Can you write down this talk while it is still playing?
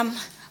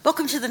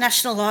Welcome to the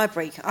National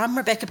Library. I'm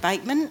Rebecca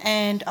Bateman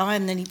and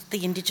I'm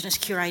the Indigenous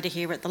Curator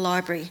here at the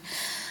Library.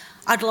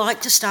 I'd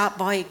like to start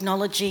by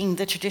acknowledging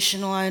the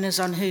traditional owners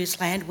on whose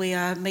land we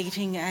are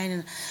meeting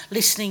and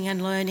listening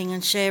and learning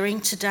and sharing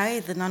today,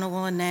 the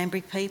Ngunnawal and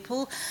Ngambri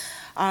people.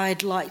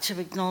 I'd like to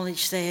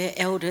acknowledge their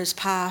elders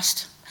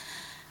past,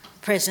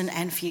 present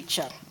and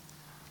future.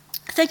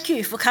 Thank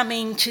you for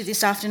coming to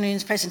this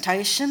afternoon's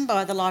presentation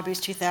by the Library's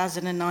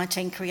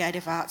 2019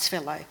 Creative Arts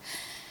Fellow.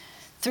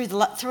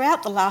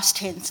 Throughout the last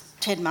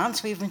 10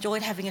 months, we've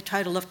enjoyed having a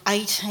total of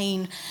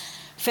 18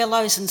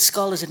 fellows and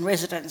scholars in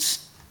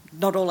residence,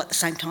 not all at the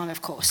same time,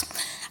 of course.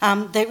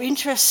 Their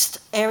interest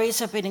areas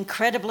have been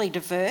incredibly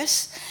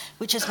diverse,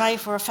 which has made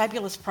for a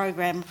fabulous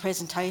program of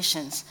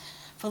presentations.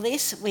 For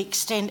this, we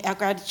extend our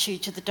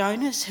gratitude to the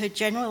donors who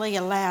generally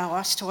allow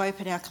us to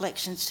open our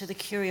collections to the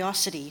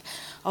curiosity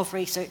of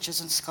researchers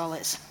and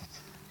scholars.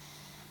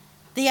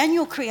 The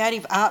annual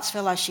Creative Arts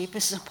Fellowship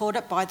is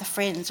supported by the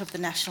Friends of the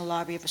National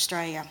Library of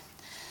Australia.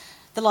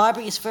 The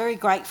Library is very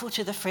grateful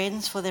to the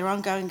Friends for their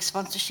ongoing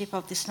sponsorship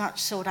of this much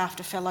sought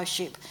after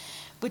fellowship,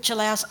 which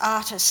allows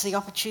artists the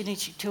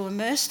opportunity to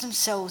immerse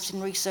themselves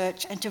in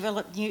research and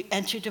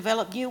to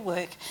develop new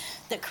work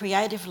that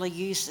creatively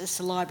uses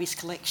the Library's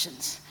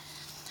collections.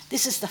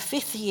 This is the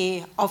 5th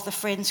year of the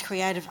Friends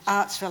Creative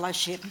Arts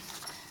Fellowship,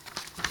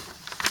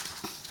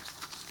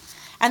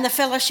 and the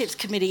Fellowships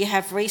Committee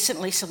have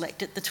recently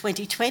selected the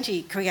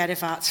 2020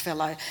 Creative Arts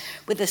Fellow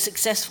with a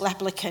successful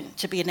applicant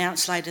to be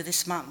announced later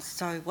this month,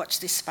 so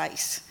watch this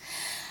space.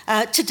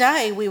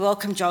 Today we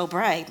welcome Joel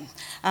Bray,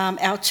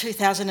 our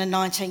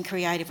 2019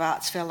 Creative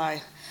Arts Fellow.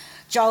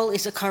 Joel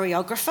is a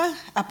choreographer,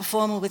 a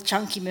performer with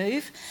Chunky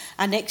Move,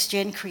 a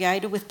next-gen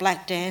creator with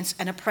Black Dance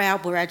and a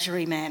proud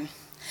Wiradjuri man.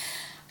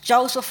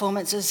 Joel's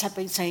performances have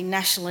been seen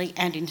nationally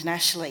and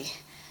internationally.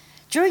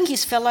 During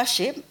his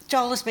fellowship,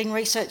 Joel has been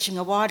researching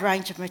a wide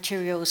range of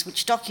materials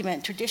which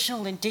document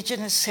traditional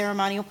Indigenous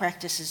ceremonial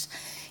practices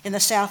in the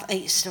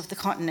southeast of the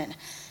continent,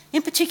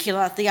 in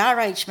particular the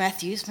R.H.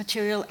 Matthews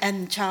material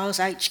and Charles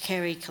H.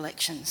 Carey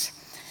collections.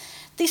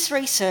 This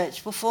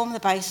research will form the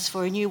basis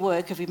for a new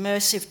work of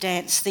immersive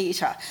dance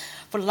theatre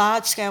for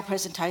large-scale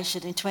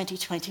presentation in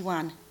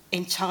 2021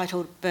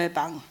 entitled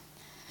Burbung.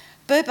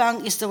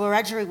 Burbung is the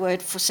Wiradjuri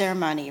word for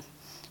ceremony.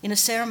 In a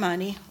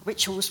ceremony,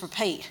 rituals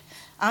repeat,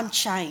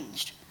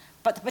 unchanged,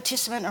 but the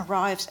participant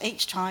arrives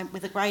each time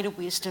with a greater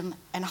wisdom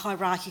and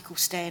hierarchical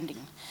standing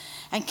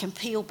and can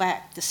peel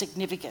back the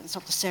significance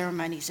of the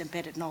ceremony's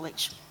embedded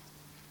knowledge.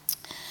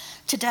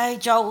 Today,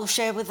 Joel will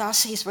share with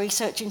us his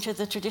research into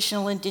the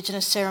traditional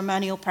Indigenous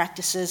ceremonial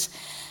practices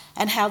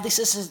and how this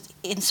has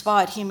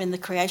inspired him in the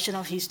creation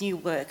of his new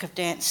work of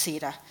dance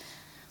theatre.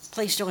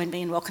 Please join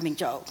me in welcoming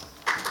Joel.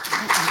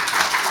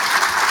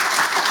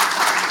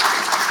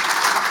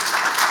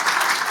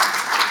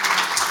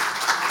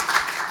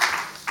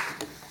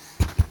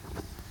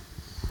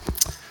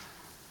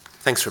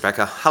 Thanks,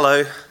 Rebecca.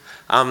 Hello.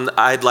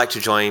 I'd like to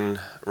join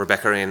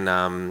Rebecca in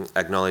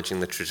acknowledging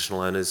the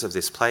traditional owners of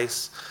this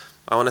place.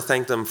 I want to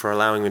thank them for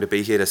allowing me to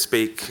be here to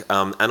speak,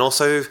 and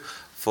also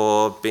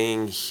for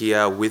being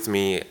here with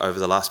me over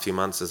the last few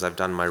months as I've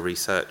done my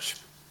research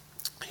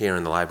here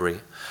in the library.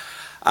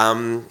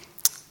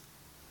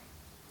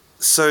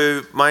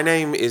 So my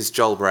name is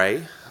Joel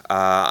Bray.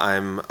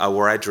 I'm a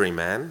Wiradjuri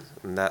man,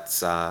 and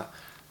that's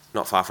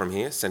not far from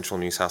here, central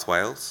New South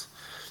Wales.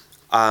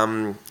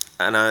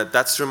 And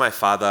that's through my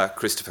father,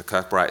 Christopher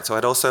Kirkbright. So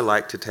I'd also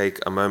like to take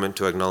a moment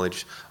to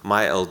acknowledge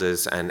my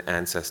elders and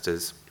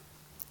ancestors.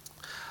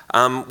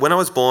 When I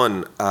was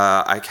born,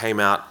 I came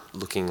out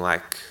looking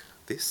like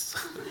this.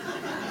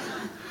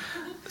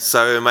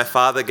 So my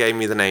father gave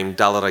me the name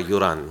Dalara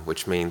Yuran,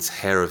 which means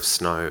hair of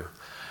snow.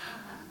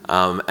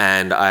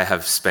 And I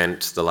have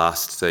spent the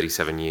last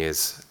 37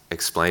 years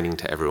explaining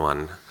to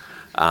everyone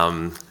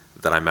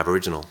that I'm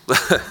Aboriginal.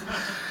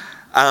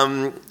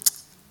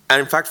 And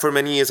in fact, for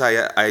many years,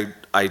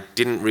 I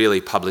didn't really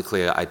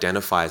publicly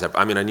identify as,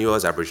 I knew I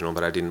was Aboriginal,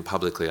 but I didn't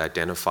publicly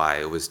identify.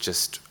 It was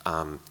just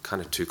kind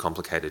of too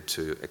complicated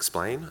to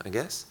explain, I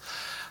guess.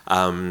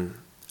 And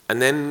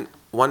then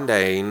one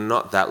day,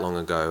 not that long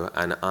ago,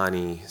 an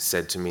auntie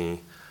said to me,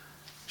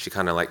 she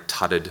kind of like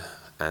tutted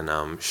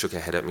and shook her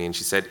head at me, and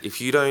she said, if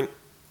you don't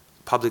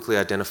publicly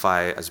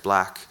identify as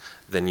black,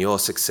 then your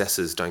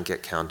successes don't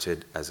get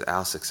counted as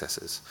our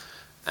successes.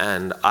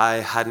 And I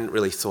hadn't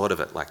really thought of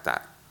it like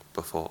that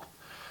before.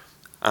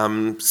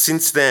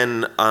 Since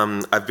then,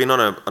 I've been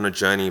on a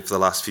journey for the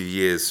last few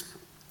years,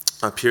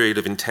 a period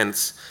of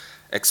intense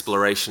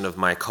exploration of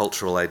my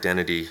cultural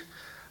identity.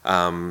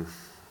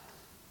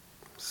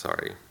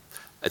 Sorry,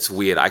 it's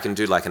weird. I can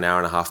do like an hour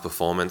and a half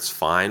performance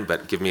fine,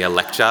 but give me a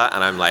lecture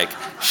and I'm like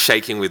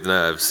shaking with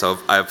nerves, so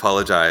I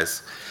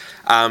apologize.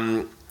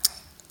 I've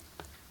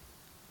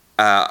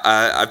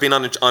been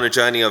on a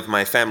journey of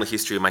my family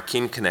history, my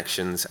kin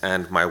connections,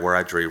 and my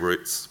Wiradjuri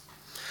roots.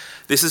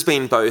 This has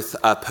been both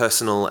a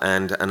personal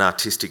and an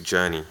artistic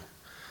journey.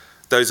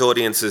 Those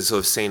audiences who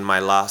have seen my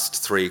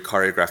last 3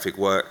 choreographic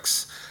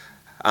works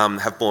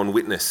have borne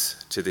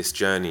witness to this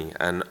journey,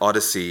 an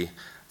odyssey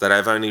that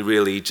I've only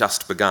really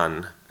just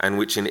begun, and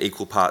which in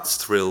equal parts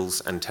thrills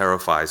and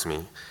terrifies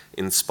me,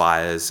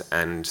 inspires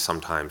and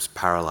sometimes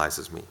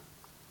paralyses me.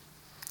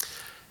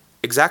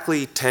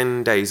 Exactly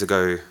 10 days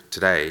ago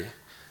today,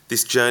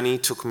 this journey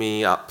took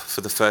me up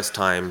for the first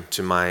time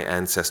to my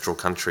ancestral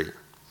country.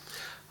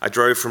 I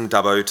drove from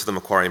Dubbo to the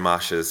Macquarie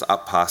Marshes,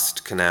 up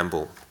past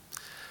Coonamble.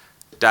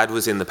 Dad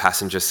was in the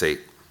passenger seat.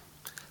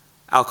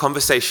 Our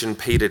conversation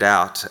petered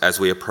out as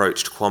we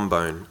approached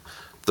Quambone,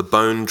 the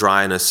bone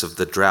dryness of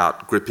the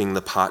drought gripping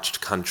the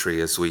parched country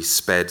as we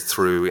sped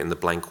through in the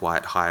blank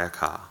white hire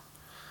car.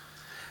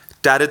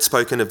 Dad had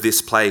spoken of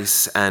this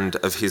place and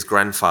of his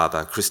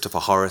grandfather, Christopher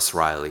Horace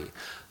Riley,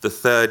 the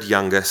third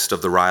youngest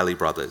of the Riley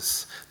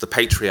brothers, the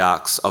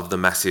patriarchs of the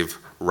massive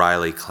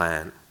Riley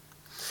clan.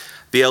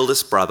 The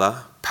eldest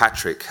brother,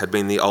 Patrick, had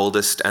been the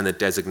oldest and the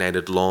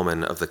designated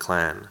lawman of the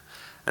clan,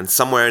 and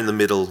somewhere in the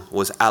middle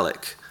was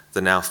Alec,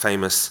 the now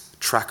famous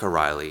Tracker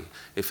Riley.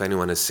 If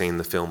anyone has seen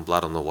the film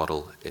Blood on the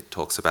Wattle, it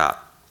talks about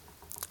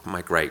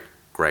my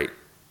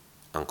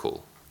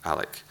great-great-uncle,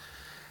 Alec.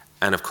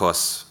 And of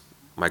course,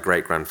 my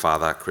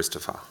great-grandfather,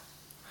 Christopher.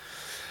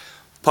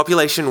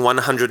 Population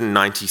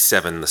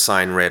 197, the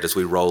sign read as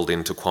we rolled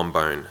into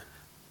Quambone.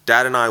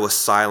 Dad and I were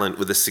silent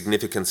with the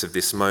significance of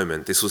this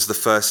moment. This was the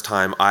first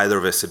time either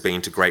of us had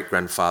been to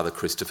great-grandfather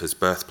Christopher's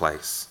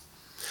birthplace.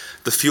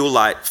 The fuel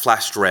light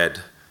flashed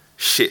red.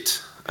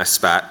 Shit, I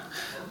spat.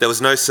 There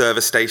was no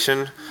service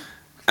station,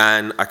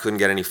 and I couldn't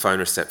get any phone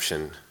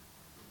reception.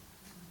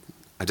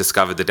 I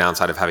discovered the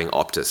downside of having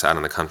Optus out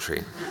in the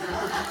country.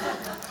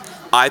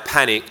 I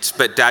panicked,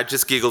 but Dad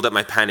just giggled at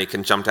my panic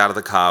and jumped out of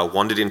the car,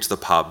 wandered into the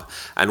pub,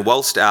 and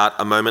waltzed out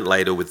a moment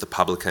later with the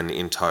publican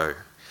in tow.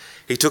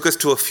 He took us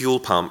to a fuel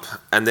pump,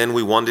 and then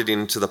we wandered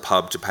into the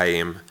pub to pay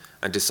him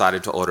and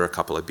decided to order a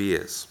couple of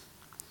beers.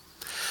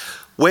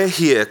 We're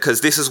here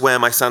because this is where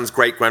my son's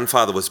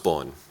great-grandfather was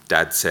born,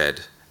 Dad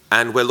said,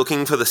 and we're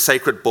looking for the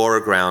sacred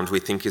Bora ground we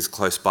think is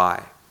close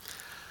by.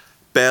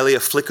 Barely a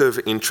flicker of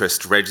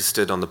interest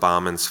registered on the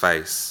barman's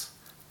face.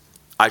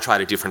 I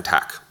tried a different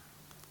tack.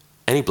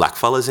 Any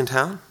blackfellas in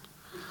town?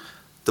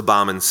 The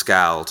barman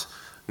scowled.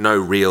 No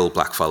real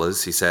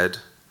blackfellas, he said.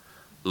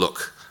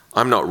 Look,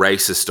 I'm not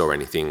racist or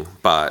anything,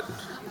 but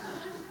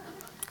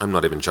I'm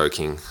not even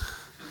joking.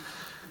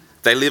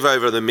 They live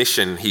over the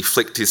mission, he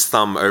flicked his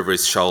thumb over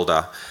his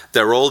shoulder.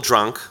 They're all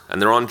drunk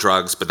and they're on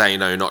drugs, but they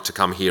know not to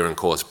come here and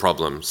cause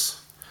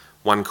problems.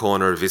 One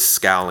corner of his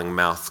scowling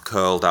mouth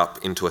curled up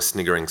into a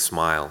sniggering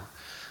smile.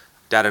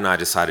 Dad and I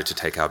decided to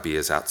take our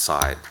beers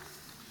outside.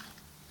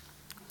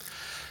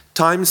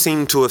 Time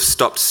seemed to have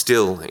stopped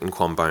still in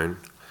Quambone.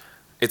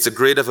 It's a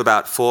grid of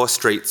about 4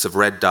 streets of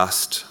red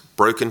dust,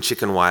 broken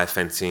chicken wire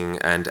fencing,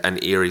 and an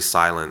eerie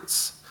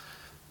silence.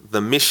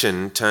 The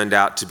mission turned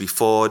out to be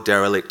 4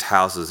 derelict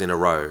houses in a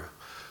row.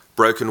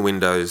 Broken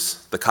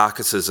windows, the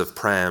carcasses of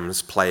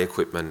prams, play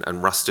equipment,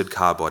 and rusted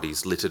car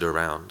bodies littered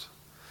around.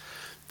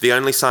 The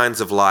only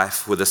signs of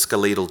life were the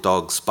skeletal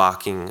dogs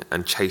barking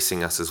and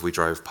chasing us as we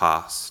drove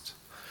past.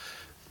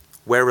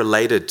 We're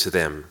related to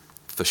them,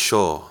 for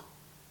sure,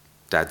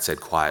 Dad said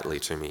quietly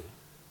to me.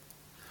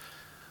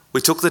 We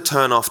took the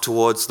turn off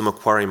towards the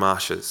Macquarie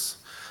Marshes.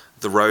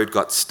 The road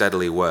got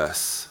steadily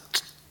worse.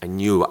 I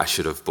knew I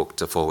should have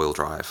booked a 4-wheel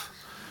drive.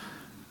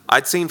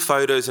 I'd seen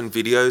photos and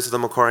videos of the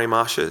Macquarie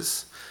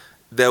Marshes.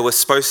 There were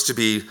supposed to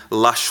be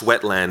lush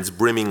wetlands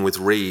brimming with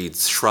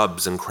reeds,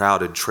 shrubs and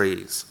crowded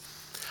trees.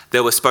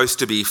 There were supposed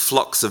to be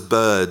flocks of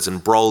birds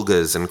and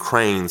brolgas and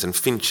cranes and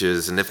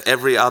finches and of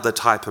every other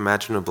type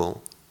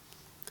imaginable.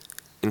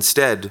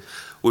 Instead,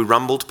 we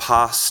rumbled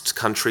past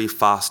country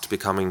fast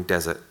becoming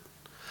desert.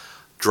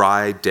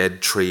 Dry,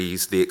 dead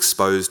trees, the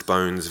exposed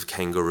bones of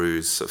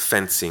kangaroos, of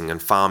fencing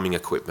and farming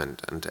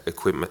equipment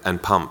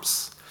and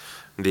pumps,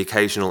 and the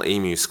occasional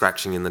emu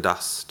scratching in the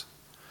dust.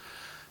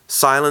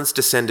 Silence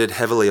descended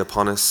heavily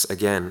upon us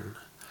again.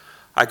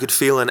 I could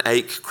feel an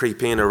ache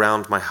creep in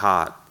around my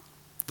heart.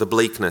 The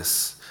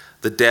bleakness,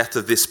 the death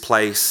of this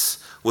place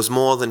was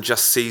more than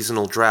just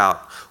seasonal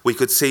drought. We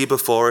could see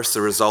before us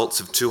the results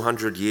of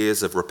 200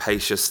 years of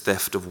rapacious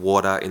theft of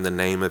water in the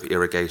name of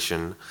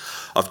irrigation,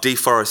 of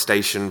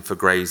deforestation for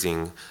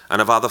grazing,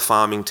 and of other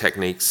farming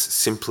techniques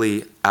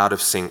simply out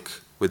of sync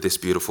with this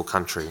beautiful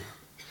country.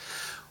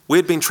 We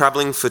had been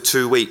travelling for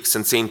 2 weeks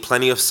and seen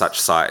plenty of such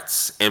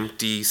sites,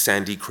 empty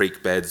sandy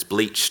creek beds,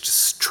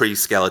 bleached tree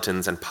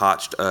skeletons and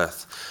parched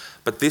earth.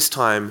 But this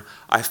time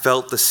I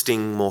felt the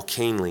sting more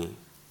keenly.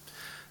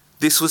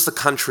 This was the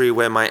country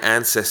where my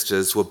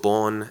ancestors were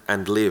born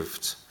and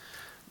lived.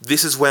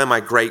 This is where my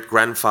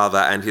great-grandfather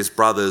and his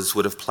brothers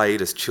would have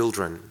played as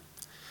children.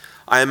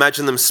 I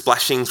imagine them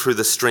splashing through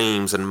the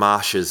streams and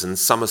marshes and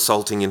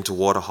somersaulting into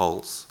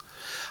waterholes.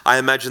 I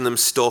imagine them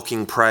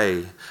stalking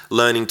prey,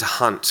 learning to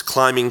hunt,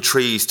 climbing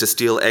trees to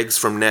steal eggs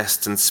from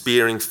nests and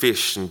spearing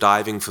fish and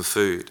diving for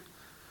food.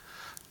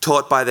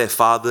 Taught by their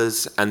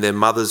fathers and their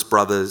mothers'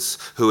 brothers,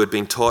 who had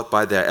been taught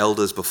by their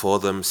elders before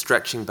them,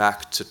 stretching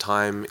back to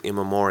time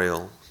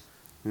immemorial.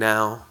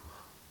 Now,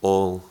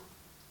 all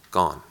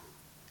gone.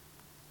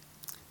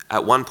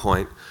 At one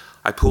point,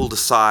 I pulled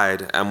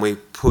aside and we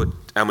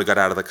got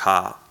out of the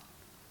car.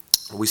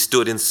 We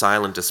stood in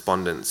silent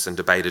despondence and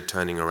debated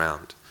turning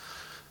around.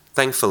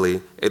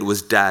 Thankfully, it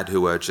was Dad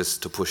who urged us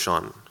to push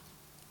on.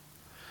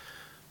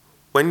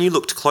 When you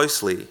looked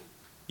closely,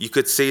 you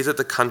could see that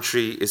the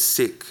country is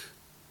sick,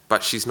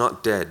 but she's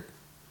not dead.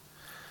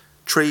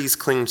 Trees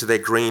cling to their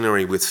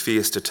greenery with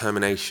fierce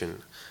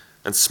determination,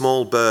 and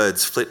small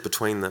birds flit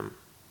between them.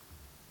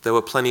 There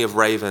were plenty of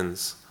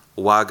ravens,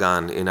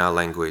 wagan in our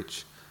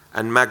language,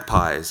 and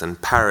magpies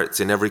and parrots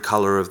in every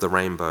colour of the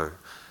rainbow,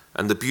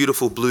 and the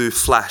beautiful blue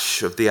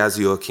flash of the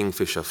azure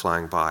kingfisher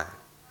flying by.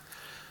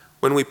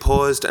 When we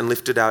paused and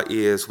lifted our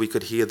ears, we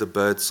could hear the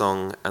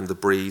birdsong and the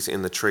breeze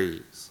in the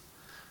trees.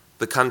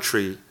 The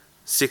country,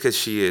 sick as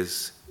she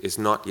is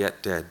not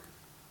yet dead.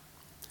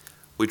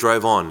 We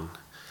drove on.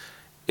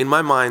 In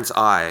my mind's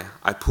eye,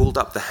 I pulled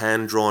up the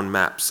hand-drawn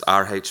maps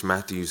R.H.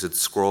 Matthews had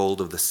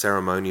scrawled of the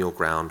ceremonial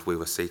ground we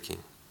were seeking.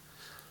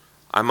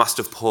 I must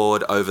have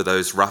pored over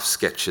those rough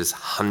sketches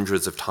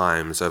hundreds of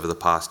times over the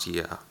past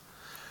year.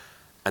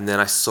 And then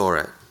I saw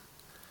it,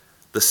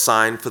 the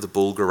sign for the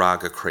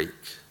Bulgaraga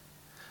Creek.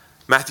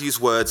 Matthew's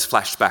words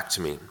flashed back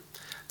to me.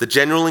 The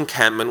general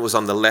encampment was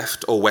on the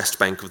left or west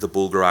bank of the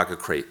Bulgaraga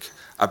Creek,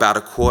 about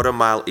a quarter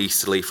mile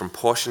easterly from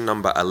portion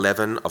number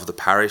 11 of the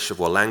parish of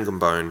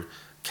Wollongongone,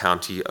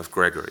 county of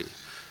Gregory.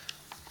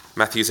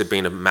 Matthews had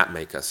been a map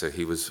maker, so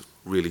he was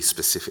really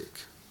specific.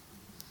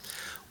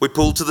 We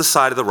pulled to the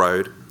side of the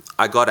road.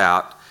 I got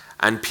out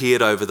and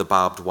peered over the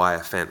barbed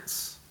wire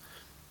fence.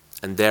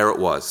 And there it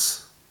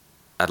was.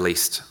 At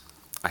least,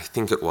 I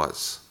think it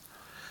was.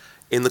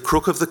 In the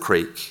crook of the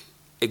creek,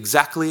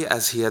 exactly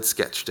as he had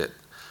sketched it,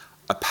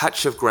 a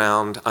patch of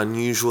ground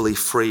unusually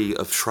free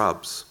of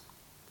shrubs.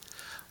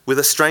 With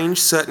a strange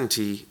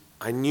certainty,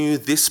 I knew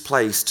this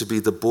place to be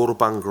the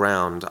Borbang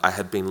ground I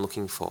had been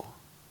looking for.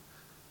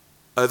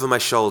 Over my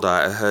shoulder,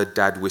 I heard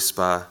Dad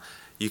whisper,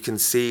 "You can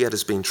see it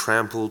has been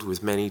trampled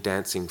with many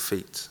dancing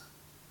feet."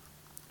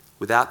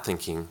 Without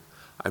thinking,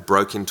 I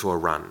broke into a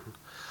run.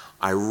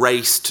 I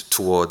raced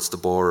towards the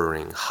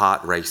Borer-ring,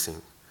 heart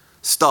racing.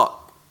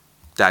 "Stop!"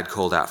 Dad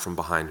called out from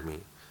behind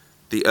me.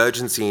 The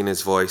urgency in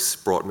his voice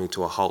brought me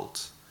to a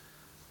halt.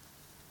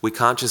 "We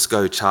can't just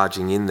go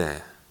charging in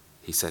there,"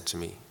 he said to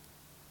me.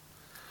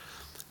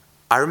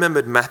 I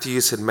remembered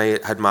Matthews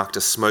had marked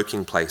a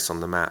smoking place on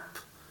the map,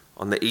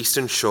 on the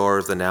eastern shore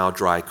of the now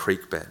dry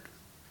creek bed.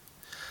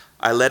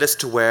 I led us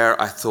to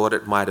where I thought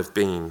it might have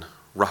been,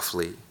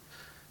 roughly.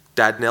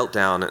 Dad knelt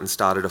down and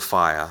started a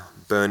fire,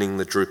 burning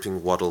the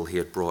drooping wattle he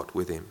had brought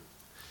with him.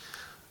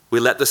 We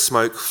let the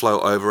smoke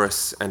flow over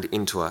us and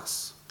into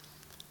us.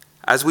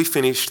 As we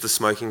finished the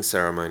smoking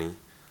ceremony,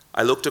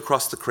 I looked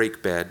across the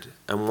creek bed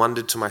and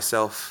wondered to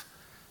myself,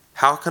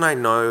 how can I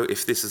know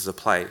if this is a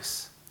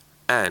place?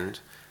 And,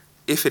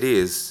 if it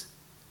is,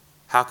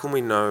 how can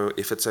we know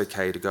if it's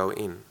okay to go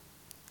in?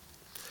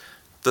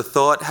 The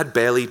thought had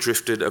barely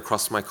drifted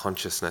across my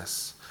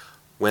consciousness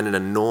when an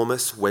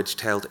enormous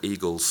wedge-tailed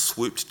eagle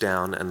swooped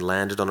down and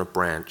landed on a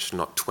branch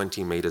not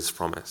 20 metres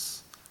from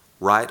us,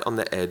 right on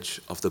the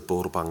edge of the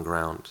Borbang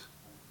ground.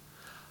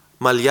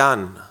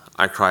 "Malyan,"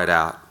 I cried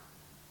out.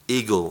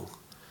 "Eagle,"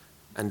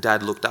 and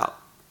Dad looked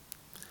up.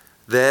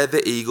 There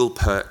the eagle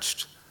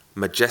perched,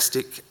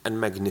 majestic and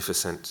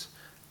magnificent,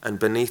 and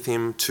beneath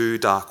him 2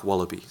 dark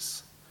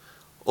wallabies.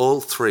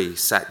 All 3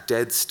 sat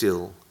dead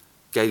still,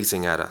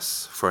 gazing at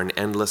us for an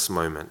endless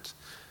moment,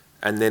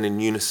 and then in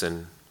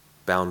unison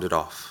bounded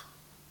off.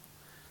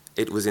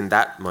 It was in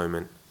that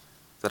moment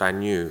that I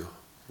knew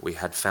we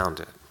had found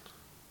it.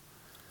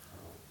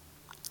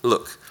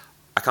 Look,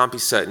 I can't be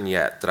certain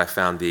yet that I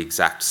found the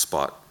exact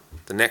spot.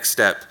 The next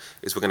step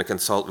is we're going to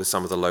consult with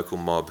some of the local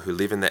mob who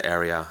live in the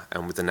area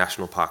and with the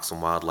National Parks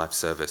and Wildlife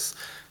Service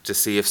to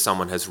see if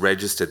someone has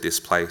registered this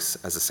place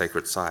as a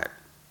sacred site.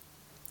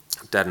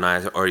 Dad and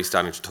I are already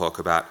starting to talk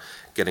about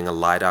getting a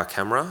LiDAR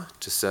camera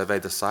to survey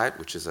the site,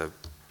 which is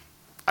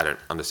I don't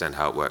understand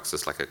how it works.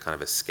 It's like a kind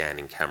of a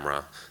scanning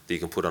camera that you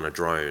can put on a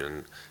drone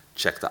and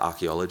check the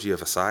archaeology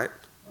of a site.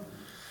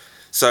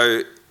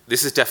 So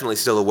this is definitely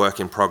still a work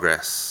in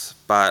progress,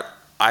 but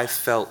I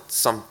felt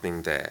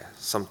something there,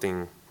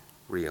 something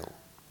real.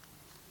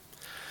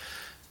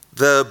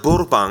 The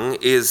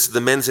Borbang is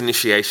the men's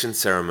initiation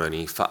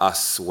ceremony for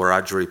us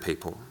Wiradjuri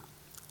people.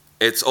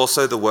 It's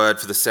also the word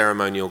for the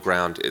ceremonial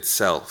ground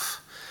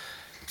itself.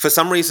 For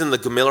some reason, the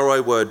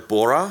Gamilaroi word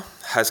Bora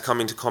has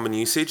come into common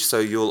usage, so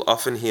you'll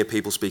often hear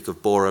people speak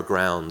of Bora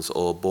grounds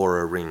or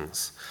Bora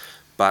rings.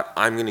 But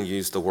I'm going to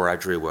use the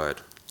Wiradjuri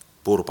word,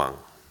 Borbang.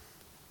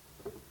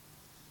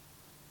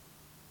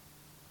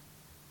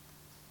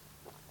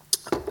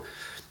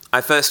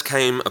 I first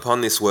came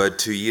upon this word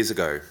 2 years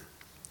ago.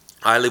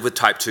 I live with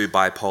type 2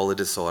 bipolar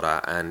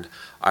disorder, and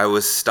I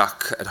was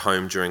stuck at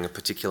home during a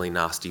particularly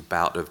nasty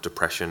bout of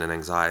depression and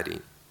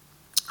anxiety.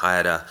 I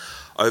had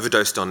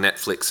overdosed on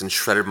Netflix and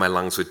shredded my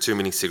lungs with too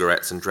many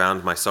cigarettes and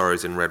drowned my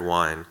sorrows in red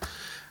wine.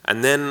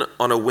 And then,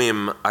 on a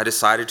whim, I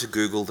decided to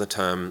Google the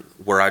term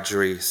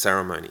Wiradjuri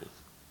ceremony.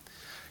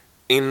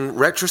 In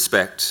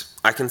retrospect,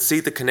 I can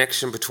see the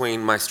connection between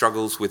my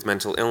struggles with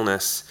mental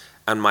illness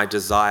and my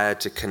desire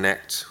to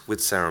connect with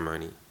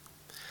ceremony.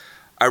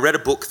 I read a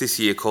book this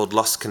year called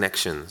Lost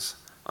Connections,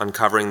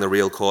 Uncovering the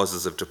Real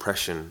Causes of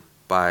Depression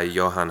by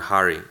Johann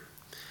Hari.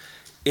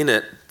 In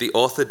it, the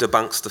author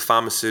debunks the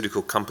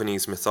pharmaceutical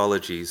companies'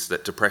 mythologies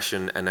that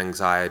depression and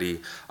anxiety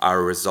are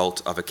a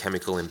result of a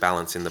chemical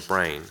imbalance in the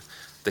brain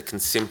that can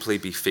simply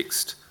be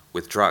fixed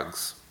with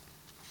drugs.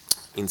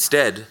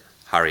 Instead,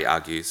 Hari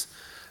argues,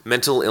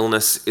 mental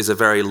illness is a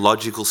very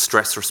logical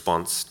stress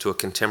response to a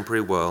contemporary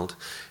world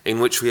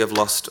in which we have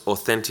lost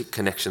authentic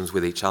connections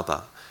with each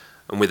other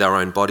and with our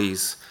own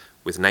bodies,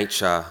 with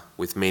nature,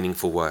 with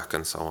meaningful work,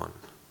 and so on.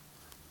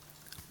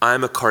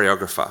 I'm a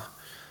choreographer,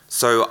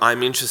 so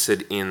I'm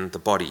interested in the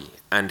body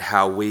and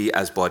how we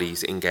as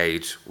bodies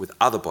engage with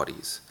other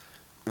bodies,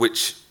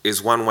 which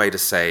is one way to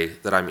say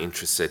that I'm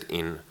interested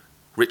in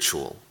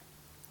ritual,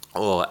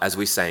 or as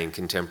we say in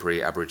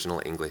contemporary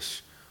Aboriginal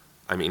English,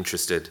 I'm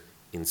interested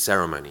in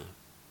ceremony.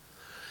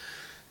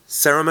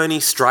 Ceremony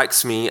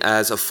strikes me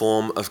as a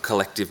form of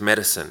collective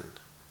medicine,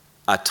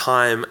 a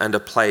time and a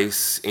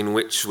place in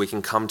which we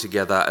can come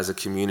together as a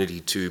community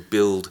to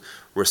build,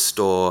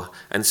 restore,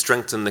 and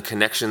strengthen the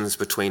connections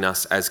between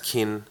us as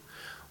kin,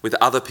 with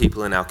other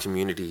people in our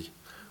community,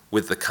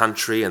 with the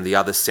country and the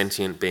other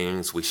sentient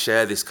beings we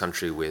share this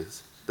country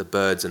with, the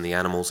birds and the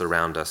animals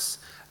around us,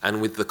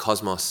 and with the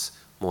cosmos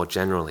more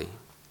generally.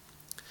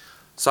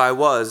 So I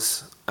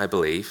was, I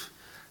believe,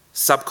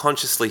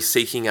 subconsciously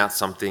seeking out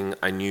something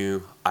I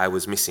knew I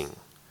was missing.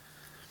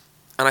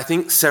 And I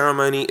think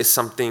ceremony is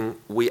something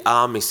we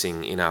are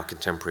missing in our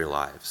contemporary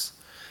lives.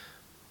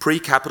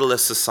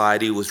 Pre-capitalist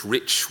society was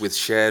rich with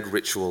shared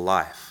ritual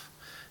life.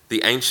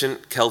 The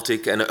ancient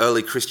Celtic and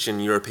early Christian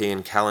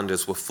European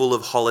calendars were full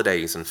of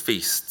holidays and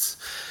feasts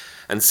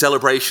and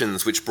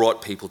celebrations which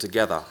brought people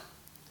together.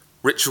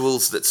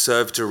 Rituals that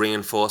served to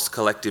reinforce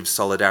collective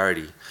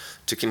solidarity,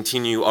 to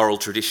continue oral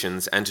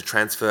traditions and to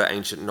transfer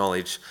ancient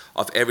knowledge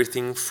of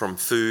everything from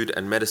food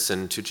and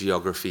medicine to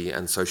geography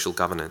and social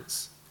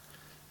governance.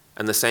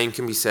 And the same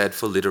can be said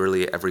for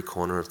literally every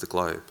corner of the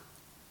globe.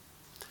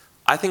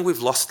 I think we've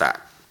lost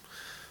that.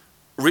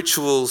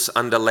 Rituals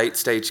under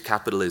late-stage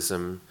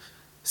capitalism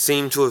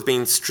seem to have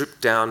been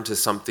stripped down to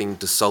something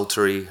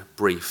desultory,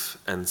 brief,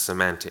 and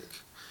semantic.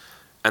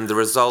 And the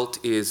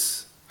result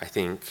is, I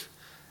think,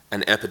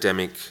 an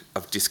epidemic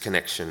of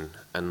disconnection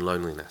and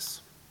loneliness.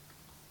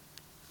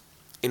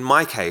 In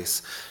my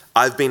case,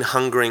 I've been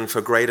hungering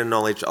for greater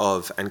knowledge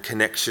of and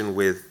connection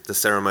with the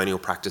ceremonial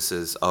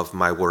practices of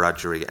my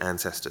Wiradjuri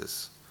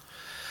ancestors.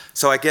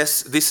 So I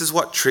guess this is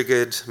what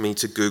triggered me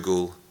to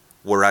Google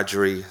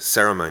Wiradjuri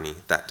ceremony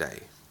that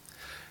day.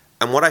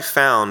 And what I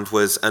found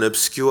was an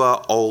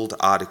obscure old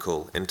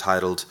article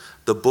entitled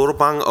The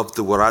Burbang of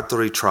the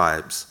Wiradjuri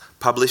Tribes,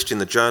 published in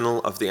the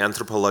Journal of the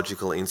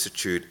Anthropological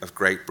Institute of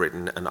Great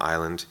Britain and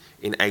Ireland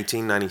in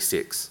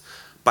 1896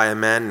 by a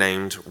man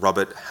named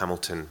Robert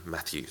Hamilton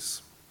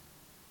Matthews.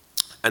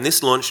 And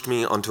this launched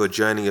me onto a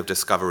journey of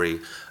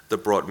discovery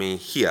that brought me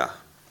here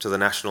to the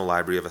National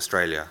Library of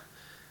Australia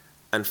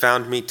and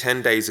found me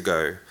 10 days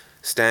ago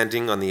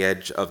standing on the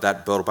edge of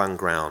that Burbang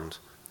ground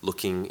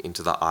looking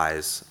into the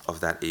eyes of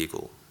that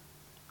eagle.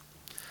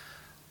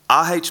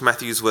 R.H.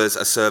 Matthews was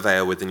a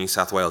surveyor with the New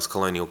South Wales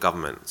colonial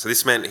government, so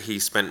this meant he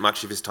spent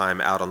much of his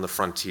time out on the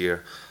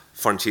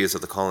frontiers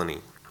of the colony,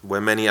 where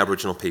many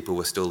Aboriginal people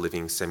were still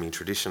living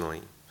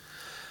semi-traditionally.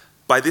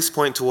 By this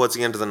point, towards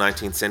the end of the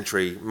 19th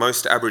century,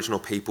 most Aboriginal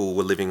people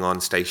were living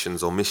on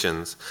stations or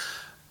missions,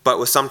 but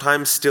were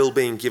sometimes still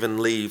being given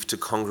leave to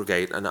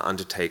congregate and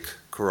undertake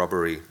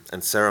corroboree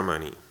and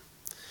ceremony.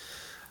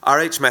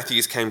 R.H.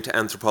 Matthews came to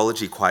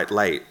anthropology quite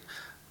late,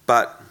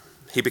 but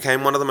he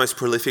became one of the most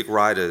prolific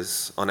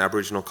writers on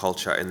Aboriginal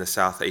culture in the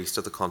southeast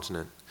of the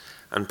continent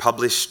and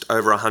published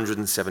over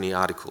 170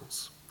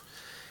 articles.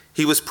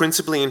 He was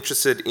principally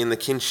interested in the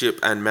kinship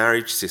and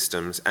marriage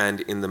systems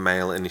and in the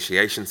male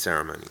initiation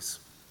ceremonies.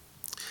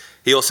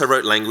 He also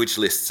wrote language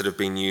lists that have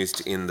been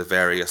used in the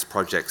various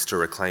projects to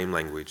reclaim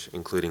language,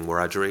 including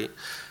Wiradjuri,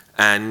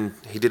 and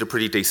he did a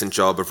pretty decent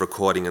job of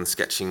recording and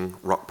sketching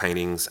rock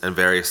paintings and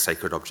various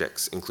sacred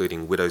objects,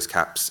 including widows'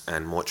 caps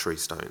and mortuary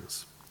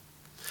stones.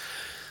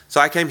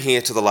 So I came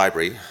here to the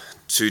library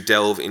to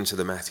delve into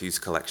the Matthews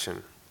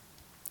collection.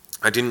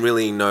 I didn't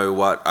really know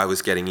what I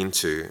was getting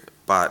into,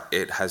 but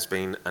it has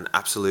been an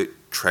absolute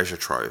treasure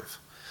trove.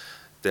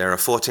 There are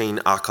 14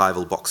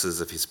 archival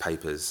boxes of his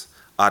papers,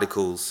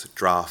 articles,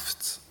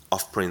 drafts,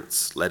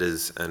 offprints,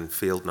 letters, and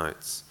field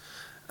notes,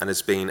 and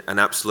it's been an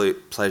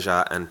absolute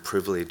pleasure and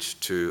privilege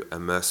to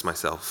immerse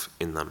myself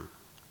in them.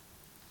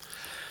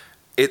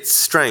 It's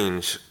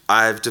strange,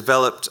 I've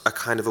developed a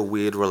kind of a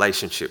weird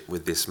relationship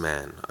with this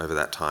man over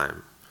that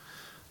time.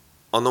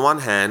 On the one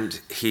hand,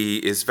 he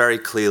is very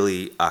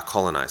clearly a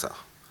coloniser.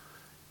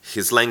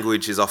 His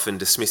language is often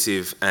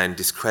dismissive and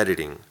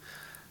discrediting,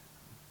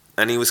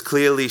 and he was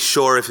clearly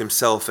sure of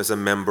himself as a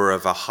member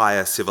of a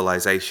higher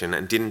civilization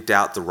and didn't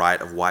doubt the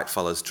right of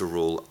whitefellas to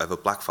rule over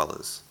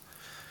blackfellas.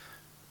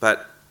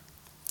 But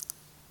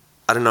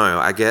I don't know,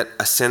 I get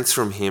a sense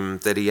from him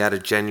that he had a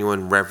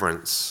genuine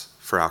reverence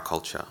for our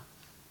culture.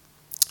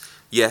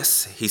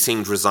 Yes, he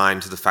seemed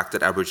resigned to the fact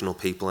that Aboriginal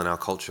people in our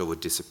culture would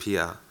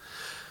disappear,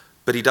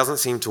 but he doesn't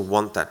seem to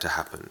want that to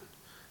happen.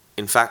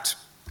 In fact,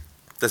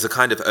 there's a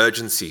kind of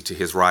urgency to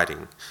his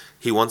writing.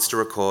 He wants to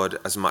record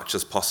as much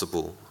as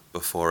possible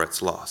before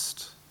it's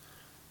lost.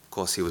 Of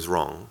course, he was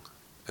wrong.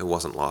 It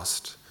wasn't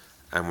lost,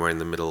 and we're in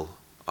the middle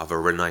of a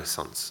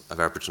renaissance of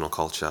Aboriginal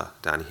culture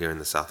down here in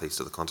the southeast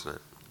of the continent.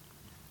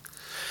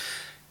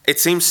 It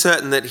seems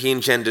certain that he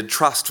engendered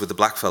trust with the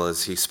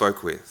blackfellas he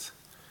spoke with.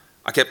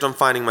 I kept on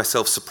finding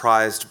myself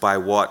surprised by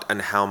what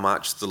and how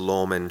much the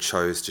lawmen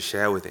chose to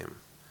share with him.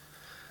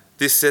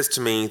 This says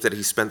to me that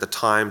he spent the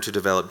time to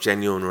develop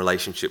genuine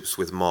relationships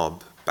with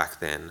mob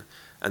back then,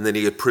 and that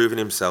he had proven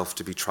himself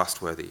to be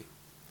trustworthy.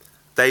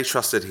 They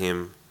trusted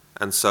him,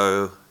 and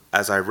so,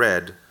 as I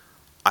read,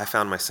 I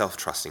found myself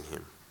trusting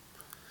him.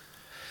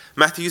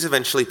 Matthews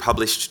eventually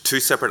published 2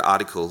 separate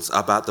articles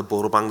about the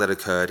Burrabang that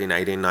occurred in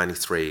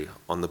 1893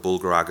 on the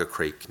Bulgaraga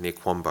Creek near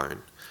Quambone,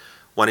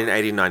 one in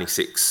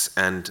 1896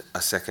 and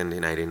a second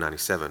in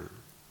 1897.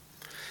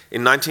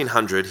 In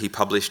 1900, he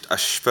published a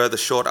further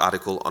short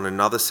article on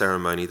another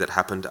ceremony that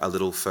happened a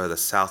little further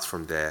south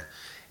from there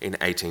in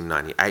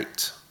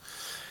 1898.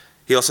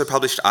 He also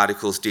published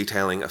articles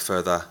detailing a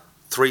further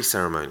 3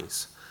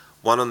 ceremonies,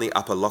 one on the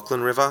Upper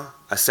Lachlan River,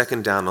 a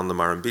second down on the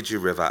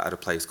Murrumbidgee River at a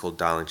place called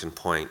Darlington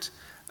Point,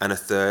 and a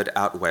third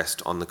out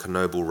west on the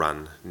Knoble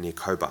Run near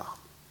Cobar.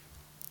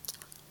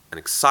 And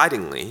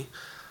excitingly,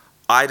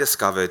 I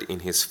discovered in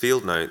his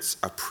field notes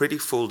a pretty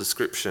full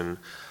description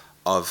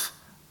of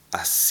a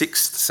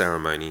 6th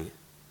ceremony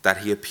that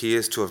he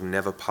appears to have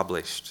never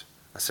published,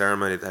 a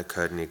ceremony that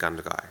occurred near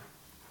Gundagai.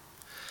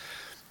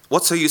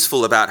 What's so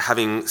useful about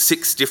having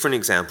 6 different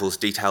examples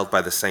detailed by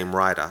the same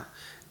writer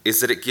is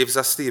that it gives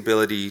us the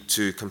ability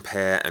to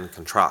compare and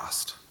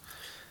contrast.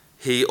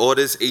 He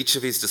orders each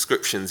of his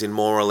descriptions in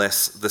more or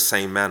less the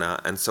same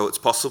manner, and so it's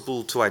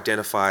possible to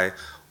identify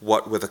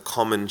what were the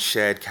common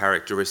shared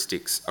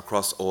characteristics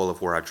across all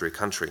of Wiradjuri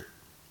country.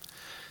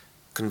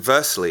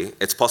 Conversely,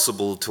 it's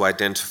possible to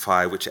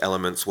identify which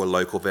elements were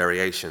local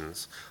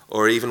variations,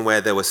 or even where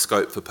there was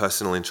scope for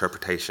personal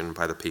interpretation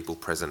by the people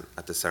present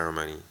at the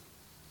ceremony.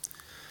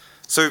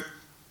 So,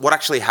 what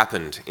actually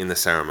happened in the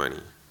ceremony?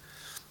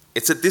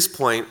 It's at this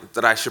point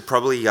that I should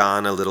probably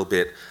yarn a little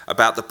bit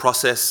about the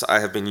process I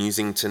have been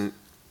using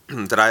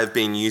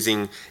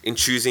in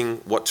choosing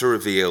what to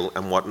reveal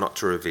and what not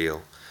to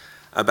reveal,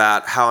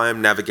 about how I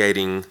am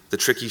navigating the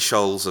tricky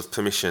shoals of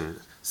permission,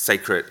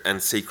 sacred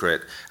and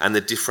secret, and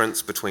the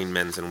difference between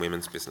men's and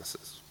women's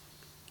businesses.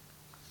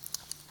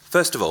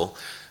 First of all,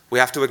 we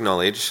have to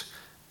acknowledge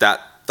that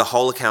the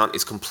whole account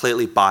is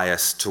completely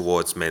biased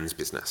towards men's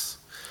business.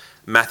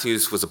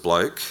 Matthews was a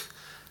bloke,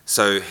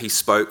 so he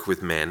spoke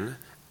with men,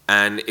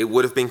 and it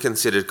would have been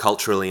considered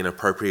culturally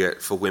inappropriate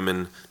for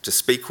women to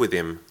speak with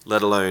him,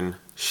 let alone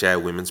share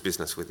women's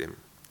business with him.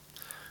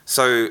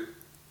 So,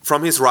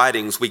 from his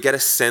writings, we get a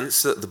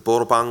sense that the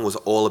Burrabang was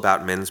all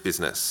about men's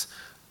business,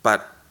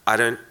 but I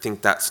don't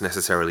think that's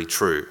necessarily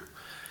true.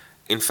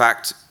 In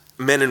fact,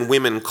 men and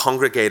women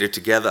congregated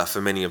together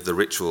for many of the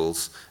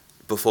rituals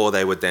before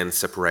they would then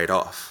separate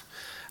off.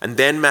 And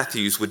then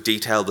Matthews would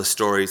detail the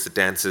stories, the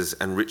dances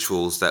and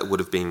rituals that would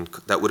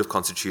have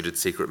constituted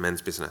secret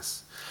men's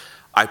business.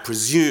 I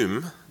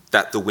presume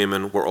that the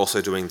women were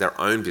also doing their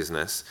own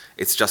business.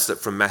 It's just that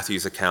from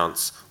Matthew's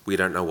accounts, we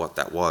don't know what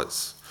that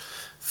was.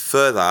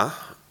 Further,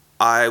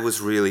 I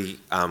was really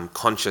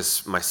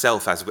conscious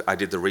myself as I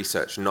did the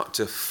research not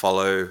to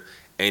follow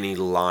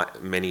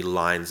many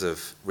lines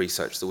of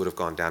research that would have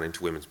gone down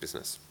into women's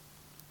business,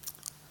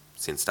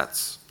 since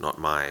that's not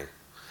my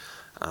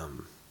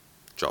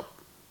job.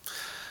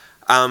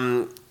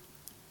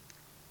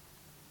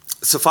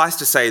 Suffice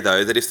to say,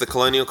 though, that if the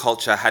colonial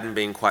culture hadn't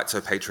been quite so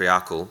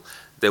patriarchal,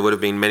 there would have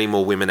been many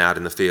more women out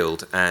in the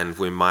field, and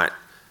we might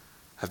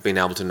have been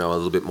able to know a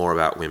little bit more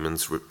about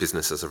women's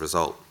business as a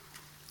result.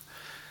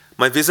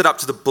 My visit up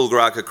to the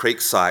Bulgaraga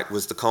Creek site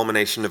was the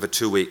culmination of a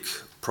 2-week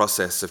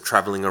process of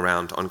travelling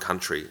around on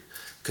country,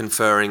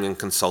 conferring and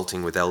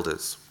consulting with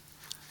elders.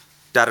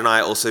 Dad and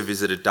I also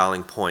visited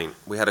Darling Point.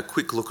 We had a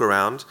quick look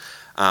around,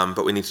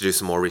 but we need to do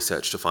some more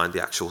research to find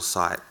the actual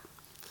site.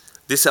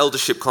 This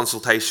eldership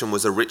consultation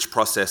was a rich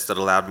process that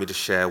allowed me to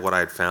share what I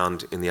had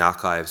found in the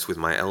archives with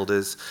my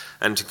elders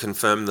and to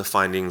confirm the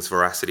findings'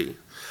 veracity.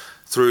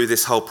 Through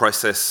this whole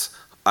process,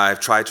 I've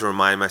tried to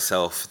remind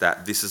myself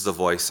that this is the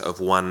voice of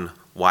one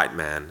white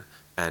man,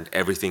 and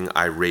everything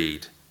I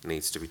read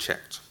needs to be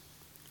checked.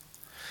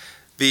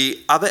 The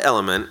other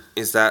element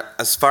is that,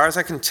 as far as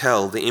I can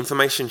tell, the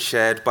information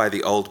shared by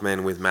the old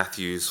men with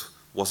Matthews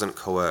wasn't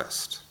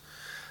coerced.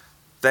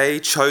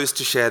 They chose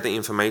to share the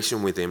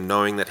information with him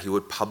knowing that he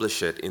would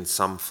publish it in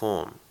some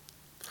form.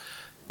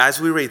 As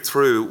we read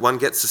through, one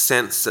gets the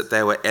sense that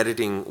they were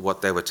editing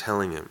what they were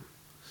telling him.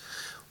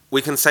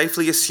 We can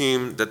safely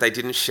assume that they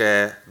didn't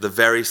share the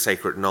very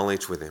sacred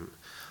knowledge with him.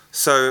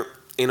 So,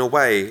 in a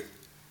way,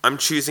 I'm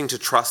choosing to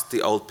trust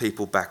the old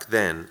people back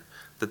then,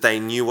 that they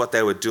knew what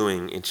they were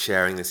doing in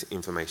sharing this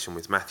information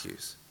with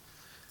Matthews.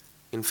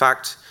 In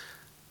fact,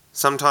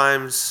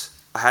 sometimes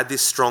I had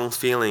this strong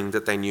feeling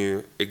that they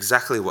knew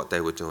exactly what they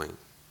were doing.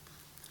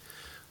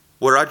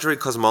 Wiradjuri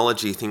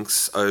cosmology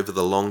thinks over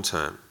the long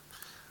term.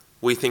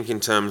 We think in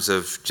terms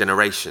of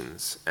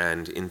generations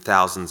and in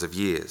thousands of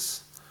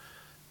years.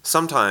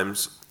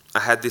 Sometimes I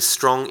had this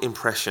strong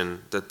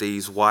impression that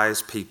these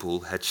wise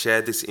people had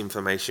shared this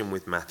information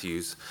with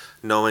Matthews,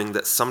 knowing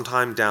that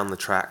sometime down the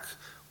track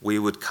we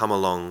would come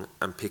along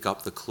and pick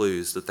up the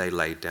clues that they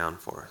laid down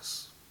for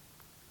us.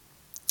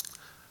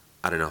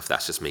 I don't know if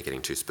that's just me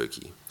getting too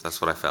spooky. That's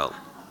what I felt.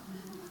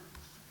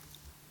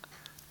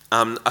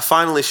 A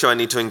final issue I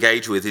need to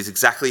engage with is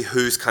exactly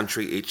whose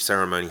country each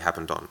ceremony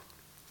happened on.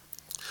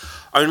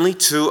 Only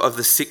 2 of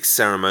the 6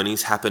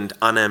 ceremonies happened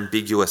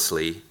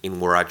unambiguously in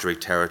Wiradjuri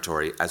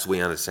territory as we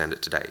understand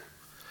it today.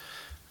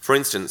 For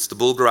instance, the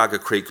Bulgaraga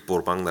Creek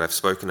Burbang that I've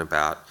spoken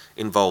about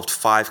involved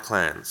 5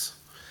 clans.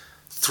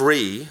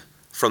 3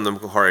 from the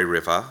Macquarie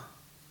River,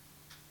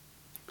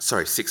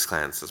 6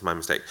 clans, that's my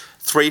mistake.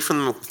 3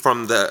 from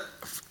the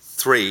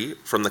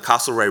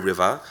Castlereagh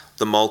River,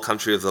 the Mole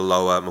country of the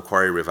lower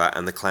Macquarie River,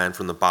 and the clan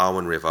from the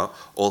Barwon River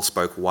all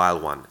spoke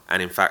Wailwan.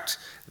 And in fact,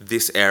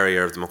 this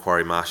area of the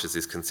Macquarie Marshes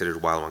is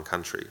considered Wailwan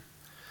country.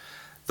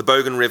 The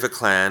Bogan River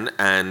clan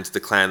and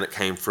the clan that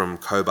came from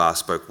Cobar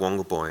spoke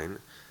Wongaboyne,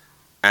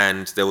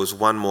 and there was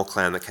one more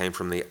clan that came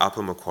from the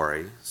upper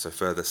Macquarie, so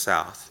further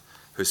south,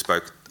 who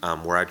spoke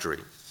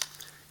Wiradjuri.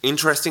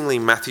 Interestingly,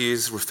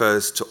 Matthews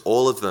refers to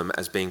all of them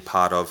as being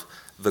part of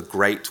the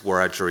Great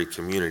Wiradjuri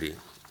community.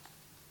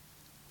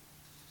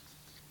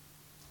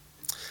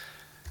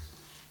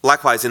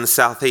 Likewise, in the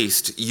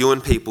southeast,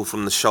 Yuin people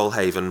from the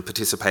Shoalhaven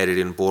participated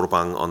in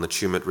Burbang on the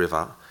Tumut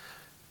River,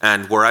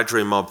 and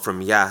Wiradjuri mob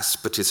from Yass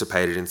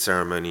participated in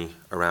ceremony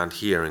around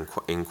here in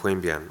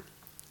Queanbeyan.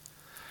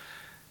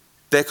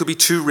 There could be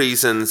 2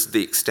 reasons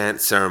the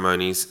extant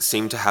ceremonies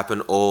seem to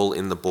happen all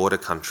in the border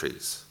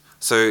countries.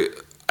 So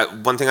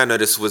one thing I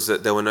noticed was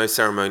that there were no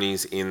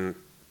ceremonies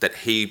that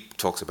he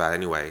talks about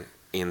anyway,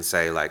 in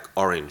say like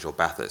Orange or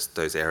Bathurst,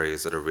 those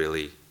areas that are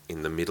really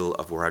in the middle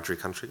of Wiradjuri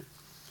country.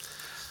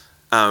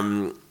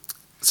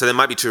 So there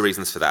might be 2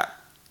 reasons for that,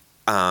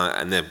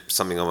 and they're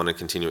something I want to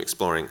continue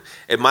exploring.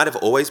 It might have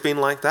always been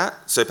like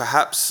that, so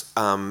perhaps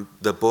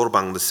the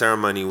Burbang, the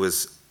ceremony,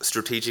 was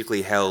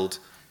strategically held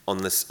on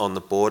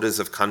the borders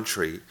of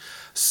country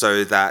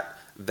so that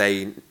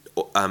they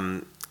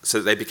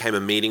became a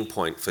meeting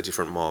point for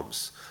different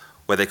mobs,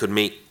 where they could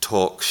meet,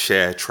 talk,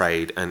 share,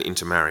 trade, and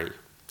intermarry.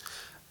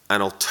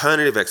 An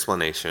alternative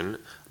explanation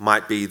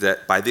might be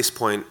that by this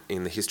point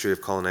in the history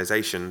of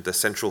colonisation, the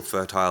central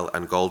fertile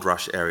and gold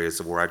rush areas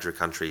of Wiradjuri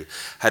country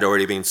had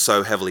already been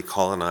so heavily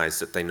colonised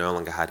that they no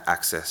longer had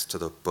access to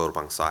the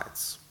Burbang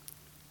sites.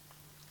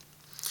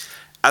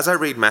 As I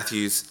read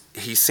Matthews,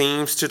 he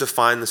seems to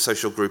define the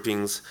social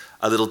groupings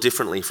a little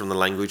differently from the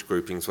language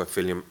groupings we're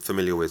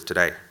familiar with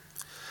today.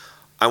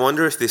 I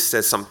wonder if this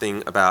says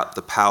something about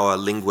the power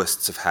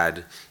linguists have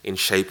had in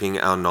shaping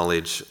our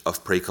knowledge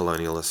of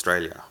pre-colonial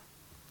Australia.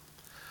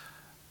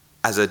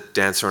 As a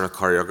dancer and a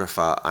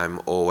choreographer,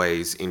 I'm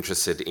always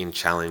interested in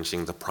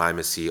challenging the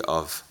primacy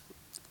of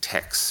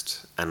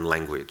text and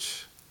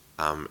language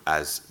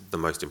as the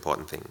most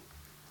important thing.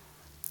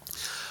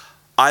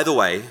 Either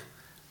way,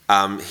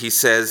 he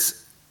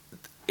says,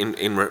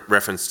 in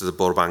reference to the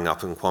Burbang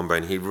up in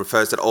Quambone, he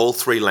refers that all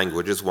 3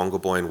 languages,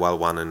 Wongaboyne,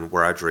 Wailwan and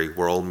Wiradjuri,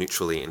 were all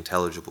mutually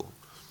intelligible.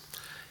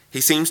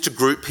 He seems to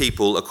group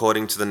people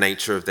according to the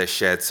nature of their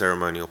shared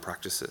ceremonial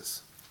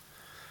practices.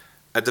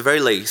 At the very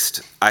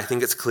least, I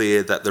think it's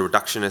clear that the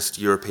reductionist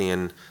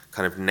European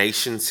kind of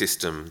nation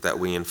system that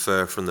we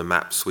infer from the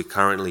maps we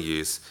currently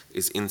use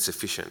is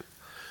insufficient.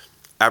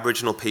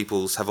 Aboriginal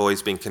peoples have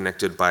always been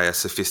connected by a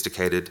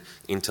sophisticated,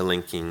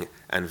 interlinking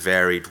and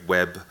varied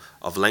web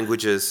of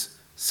languages,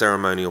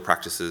 ceremonial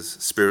practices,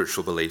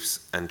 spiritual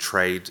beliefs and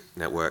trade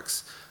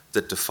networks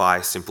that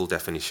defy simple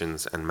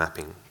definitions and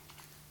mapping.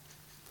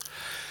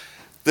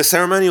 The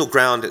ceremonial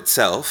ground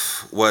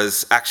itself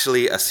was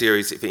actually a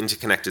series of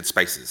interconnected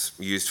spaces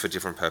used for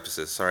different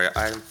purposes. Sorry,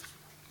 here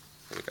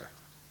we go.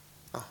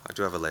 Oh, I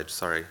do have a ledge,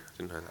 sorry, I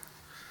didn't know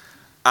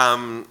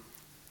that.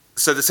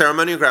 So the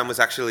ceremonial ground was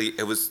actually,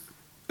 it was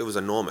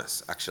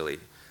enormous actually,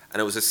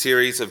 and it was a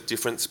series of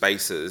different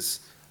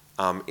spaces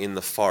in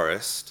the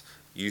forest,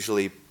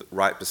 usually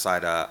right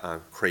beside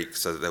a creek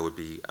so that there would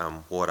be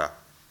water.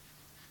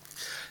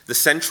 The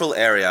central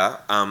area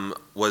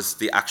was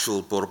the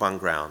actual Burbang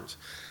ground.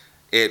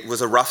 It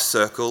was a rough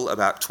circle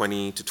about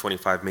 20 to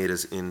 25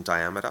 metres in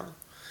diameter.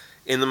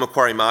 In the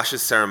Macquarie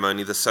Marshes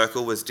ceremony, the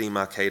circle was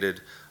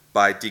demarcated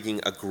by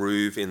digging a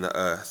groove in the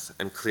earth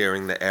and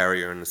clearing the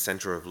area in the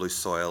centre of loose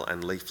soil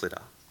and leaf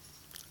litter.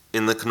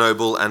 In the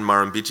Knoble and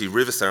Murrumbidgee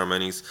River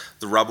ceremonies,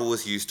 the rubble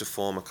was used to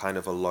form a kind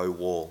of a low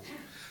wall.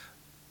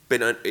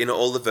 But in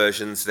all the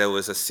versions, there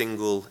was a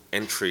single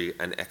entry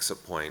and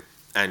exit point,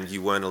 and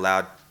you weren't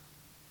allowed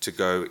to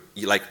go,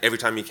 like every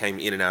time you came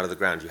in and out of the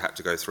ground, you had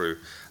to go through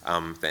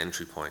the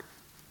entry point.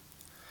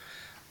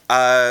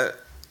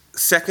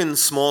 second,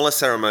 smaller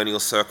ceremonial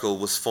circle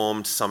was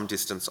formed some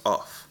distance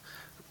off,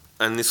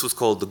 and this was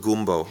called the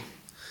gumbo,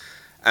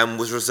 and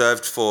was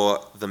reserved for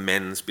the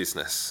men's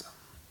business.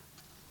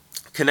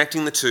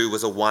 Connecting the two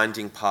was a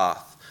winding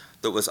path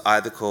that was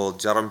either called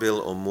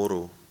Jarambil or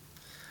Muru.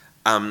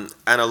 And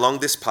along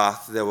this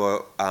path there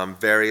were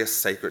various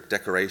sacred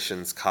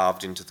decorations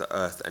carved into the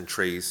earth and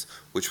trees,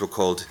 which were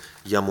called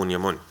Yamun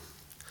Yamun.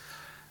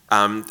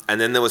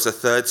 And then there was a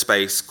third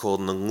space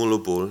called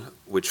Ngulubul,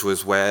 which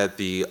was where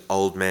the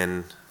old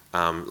men,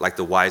 like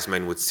the wise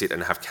men, would sit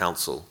and have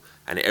counsel.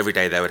 And every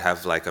day they would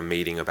have like a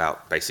meeting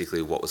about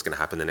basically what was going to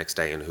happen the next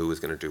day and who was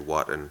going to do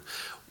what and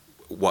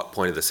what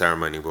point of the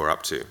ceremony we were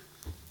up to.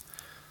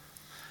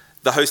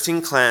 The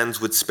hosting clans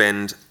would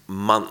spend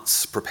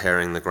months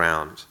preparing the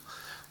ground.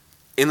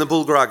 In the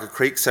Bulgaraga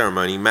Creek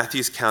ceremony,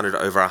 Matthews counted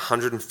over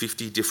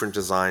 150 different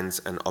designs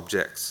and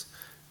objects.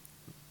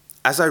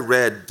 As I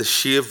read, the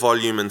sheer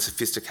volume and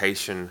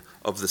sophistication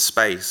of the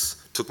space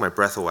took my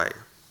breath away.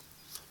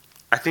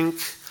 I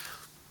think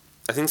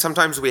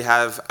sometimes we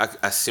have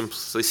a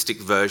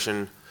simplistic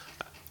version.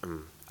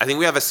 I think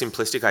we have a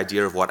simplistic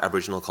idea of what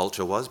Aboriginal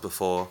culture was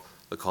before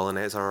the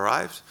colonizer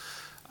arrived.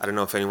 I don't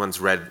know if anyone's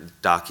read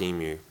Dark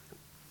Emu,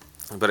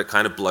 but it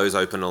kind of blows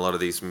open a lot of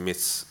these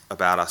myths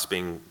about us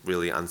being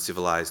really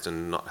uncivilized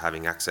and not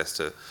having access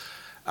to,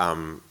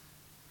 not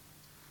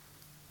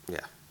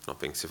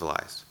being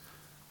civilized.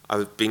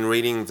 I've been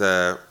reading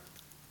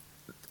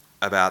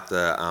about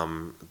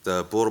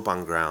the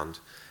Burubang ground,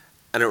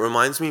 and it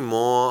reminds me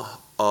more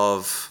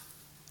of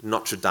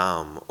Notre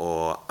Dame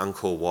or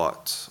Angkor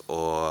Wat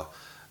or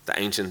the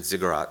ancient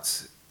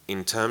ziggurats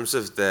in terms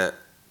of the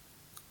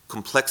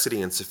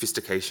complexity and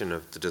sophistication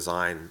of the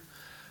design.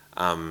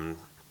 I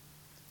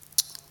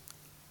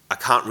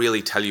can't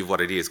really tell you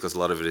what it is because a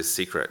lot of it is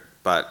secret,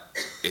 but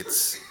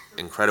it's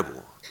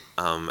incredible.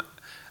 And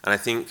I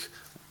think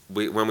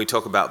when we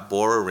talk about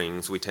Bora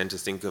rings, we tend to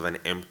think of an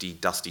empty,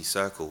 dusty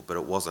circle, but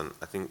it wasn't.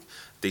 I think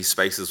these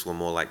spaces were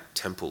more like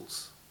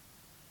temples.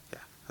 Yeah,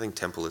 I think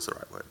temple is the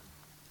right word.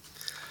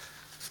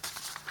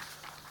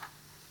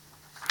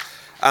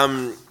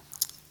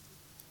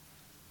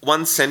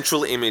 One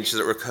central image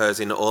that recurs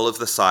in all of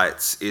the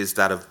sites is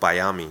that of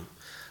Bayami.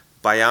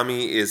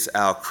 Bayami is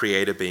our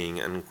creator being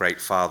and great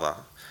father.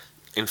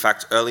 In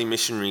fact, early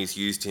missionaries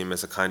used him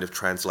as a kind of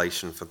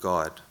translation for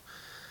God.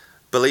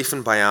 Belief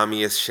in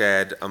Bayami is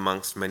shared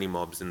amongst many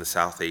mobs in the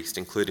southeast,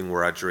 including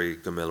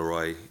Wiradjuri,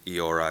 Gamilaroi,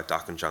 Eora,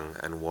 Darkinjung,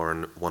 and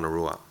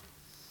Wonnarua.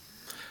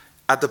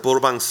 At the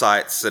Burubang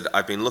sites that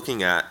I've been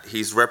looking at,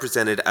 he's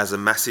represented as a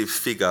massive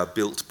figure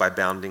built by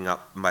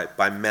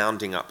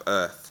mounding up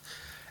earth.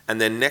 And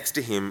then next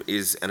to him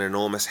is an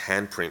enormous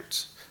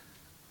handprint.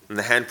 And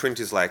the handprint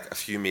is like a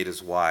few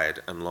meters wide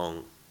and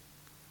long.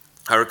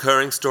 A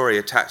recurring story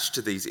attached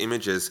to these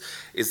images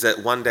is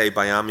that one day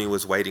Bayami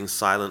was waiting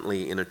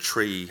silently in a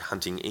tree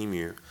hunting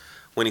emu.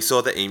 When he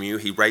saw the emu,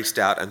 he raced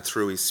out and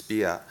threw his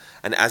spear.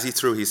 And as he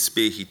threw his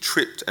spear, he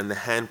tripped, and the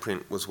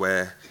handprint was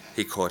where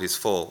he caught his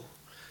fall.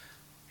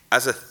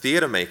 As a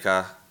theatre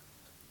maker,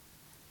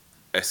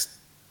 I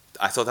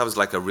thought that was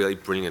like a really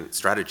brilliant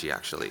strategy,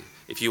 actually.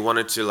 If you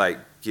wanted to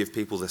give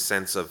people the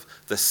sense of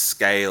the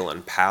scale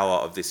and power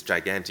of this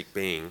gigantic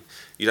being,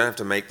 you don't have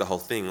to make the whole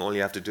thing. All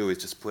you have to do is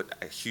just put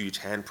a huge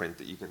handprint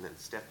that you can then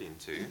step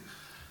into.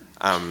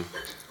 And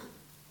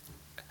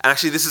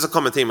actually, this is a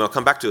common theme. I'll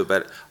come back to it.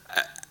 But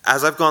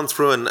as I've gone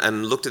through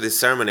and looked at this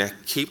ceremony,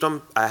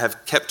 I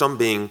have kept on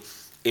being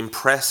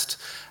impressed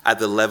at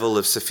the level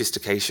of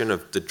sophistication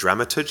of the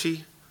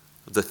dramaturgy,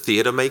 the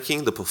theatre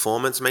making, the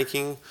performance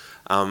making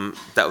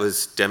that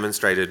was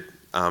demonstrated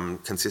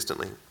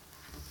consistently.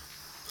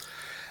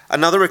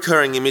 Another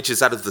recurring image is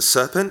that of the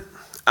serpent.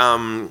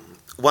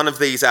 One of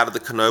these out of the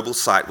Knoble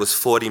site was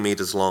 40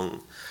 metres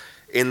long.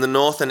 In the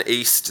north and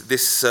east,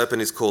 this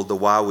serpent is called the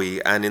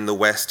Wawi, and in the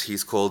west,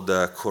 he's called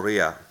the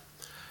Korea.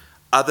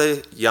 Other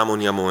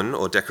Yamun Yamun,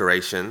 or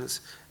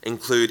decorations,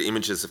 include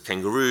images of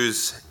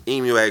kangaroos,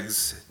 emu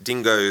eggs,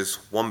 dingoes,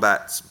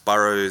 wombats,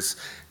 burrows,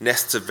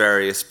 nests of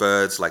various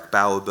birds like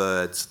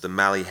bowerbirds, the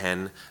mallee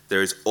hen.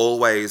 There is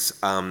always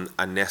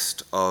a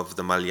nest of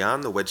the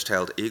malian, the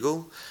wedge-tailed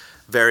eagle,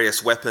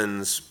 various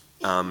weapons,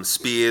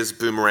 spears,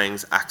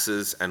 boomerangs,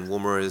 axes, and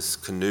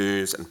woomeras,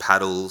 canoes, and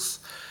paddles.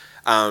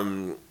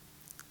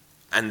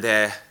 And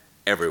they're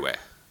everywhere.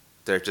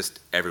 They're just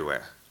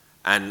everywhere.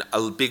 And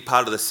a big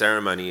part of the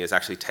ceremony is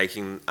actually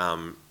taking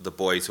the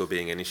boys who are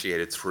being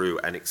initiated through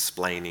and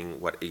explaining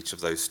what each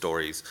of those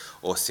stories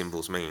or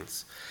symbols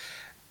means.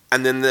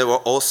 And then there were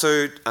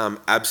also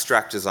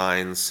abstract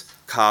designs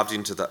carved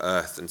into the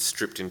earth and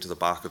stripped into the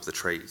bark of the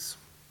trees.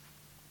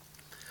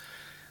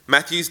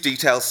 Matthews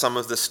details some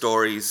of the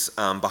stories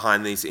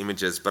behind these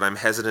images, but I'm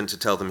hesitant to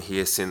tell them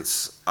here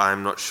since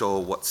I'm not sure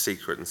what's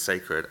secret and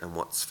sacred and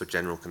what's for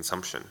general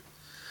consumption.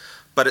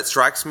 But it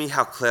strikes me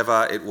how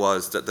clever it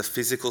was that the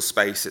physical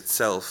space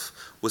itself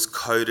was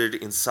coded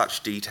in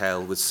such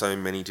detail with so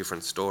many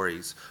different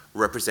stories,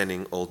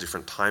 representing all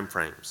different time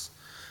frames.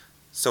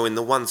 So in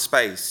the one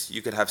space,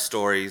 you could have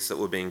stories that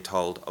were being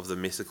told of the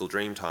mythical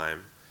dream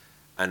time,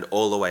 and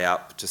all the way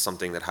up to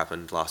something that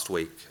happened last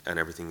week and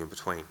everything in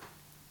between.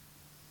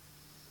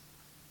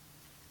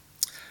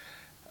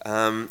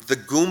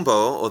 The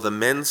gumbo, or the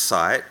men's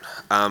site,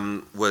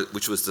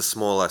 which was the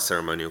smaller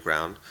ceremonial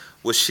ground,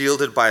 was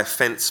shielded by a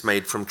fence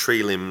made from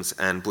tree limbs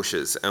and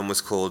bushes and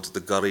was called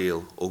the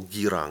garil, or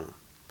girang.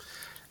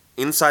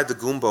 Inside the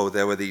gumbo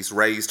there were these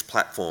raised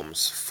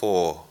platforms,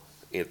 4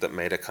 that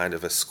made a kind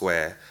of a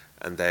square,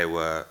 and they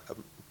were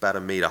about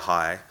 1 metre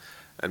high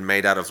and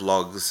made out of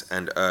logs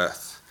and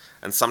earth.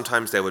 And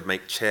sometimes they would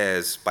make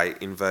chairs by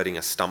inverting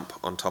a stump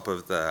on top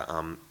of the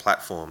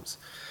platforms.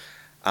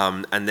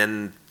 And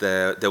then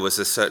there was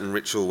a certain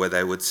ritual where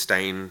they would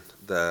stain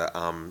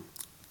the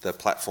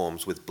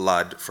platforms with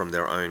blood from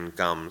their own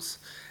gums.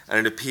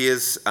 And it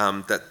appears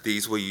that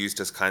these were used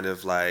as kind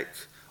of like,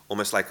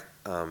 almost like,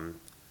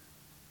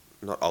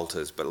 not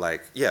altars, but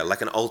like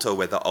an altar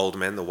where the old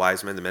men, the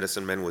wise men, the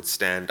medicine men would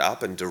stand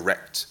up and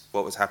direct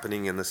what was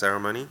happening in the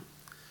ceremony.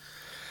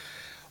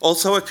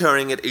 Also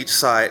occurring at each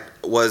site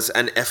was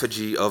an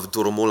effigy of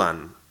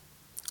Durumulan.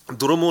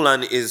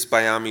 Durumulan is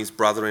Bayami's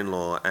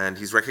brother-in-law, and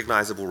he's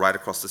recognisable right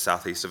across the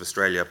southeast of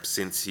Australia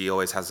since he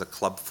always has a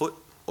club foot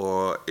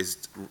or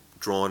is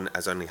drawn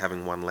as only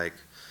having one leg.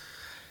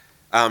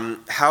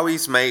 How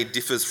he's made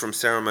differs from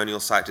ceremonial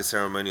site to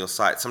ceremonial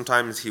site.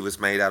 Sometimes he was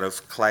made out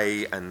of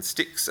clay and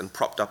sticks and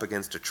propped up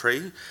against a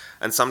tree,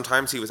 and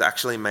sometimes he was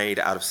actually made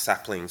out of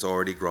saplings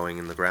already growing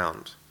in the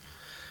ground.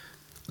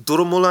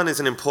 Durumulan is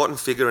an important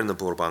figure in the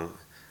Burbang.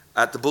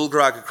 At the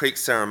Bulgaraga Creek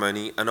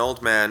ceremony, an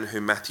old man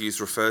whom Matthews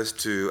refers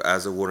to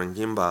as a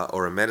Wurrungimba,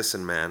 or a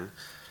medicine man,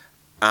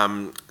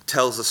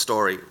 tells a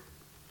story.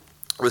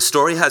 The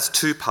story has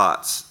 2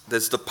 parts.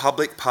 There's the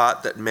public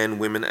part that men,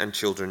 women and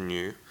children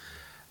knew,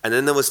 and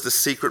then there was the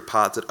secret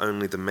part that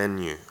only the men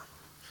knew.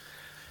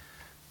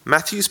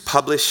 Matthews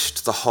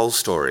published the whole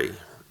story.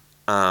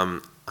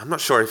 I'm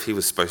not sure if he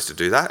was supposed to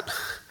do that.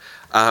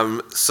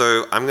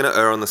 So I'm going to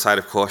err on the side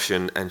of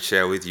caution and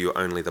share with you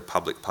only the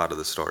public part of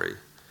the story.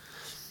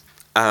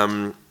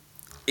 In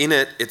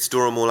it, it's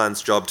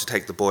Durumulan's job to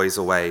take the boys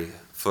away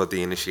for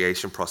the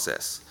initiation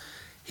process.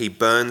 He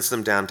burns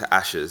them down to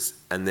ashes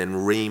and then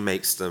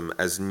remakes them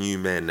as new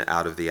men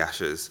out of the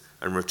ashes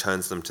and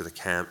returns them to the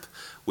camp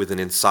with an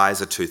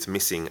incisor tooth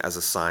missing as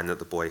a sign that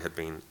the boy had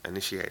been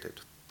initiated.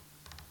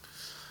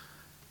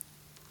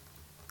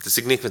 The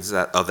significance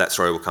of that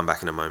story will come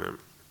back in a moment.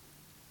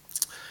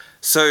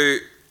 So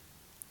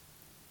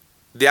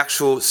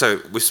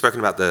we've spoken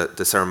about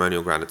the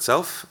ceremonial ground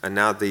itself, and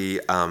now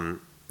the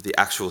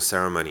actual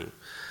ceremony.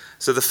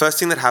 So the first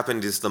thing that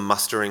happened is the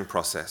mustering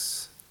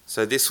process.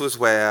 So this was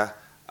where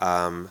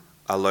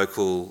a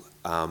local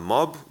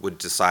mob would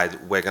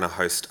decide, we're going to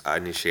host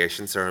an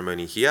initiation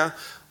ceremony here.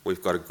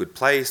 We've got a good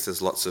place,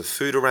 there's lots of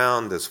food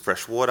around, there's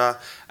fresh water.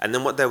 And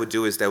then what they would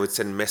do is they would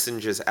send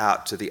messengers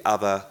out to the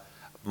other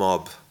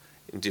mob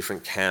in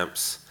different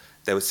camps.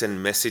 They would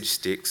send message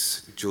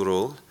sticks,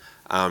 jurul,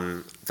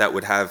 that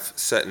would have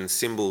certain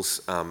symbols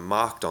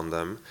marked on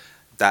them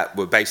that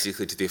were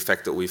basically to the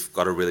effect that we've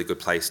got a really good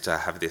place to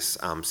have this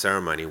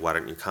ceremony, why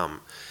don't you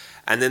come?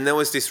 And then there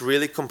was this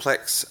really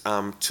complex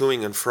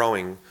toing and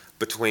froing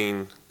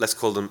between, let's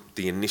call them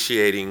the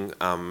initiating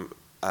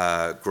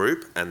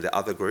group and the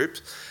other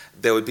groups.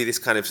 There would be this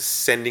kind of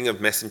sending of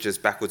messengers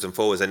backwards and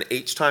forwards, and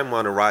each time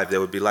one arrived, there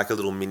would be like a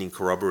little mini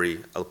corroboree,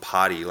 a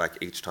party, like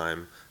each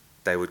time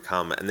they would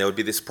come, and there would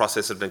be this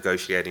process of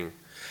negotiating.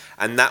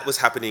 And that was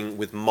happening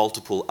with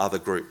multiple other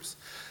groups.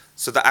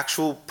 So the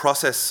actual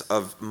process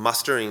of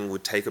mustering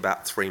would take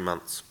about 3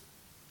 months.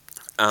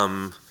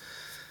 And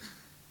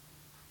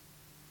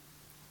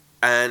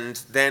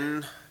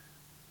then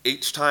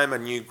each time a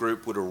new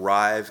group would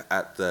arrive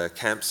at the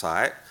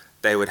campsite,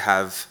 they would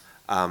have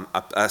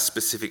a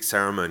specific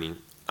ceremony.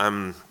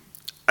 I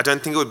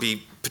don't think it would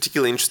be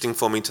particularly interesting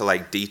for me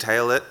to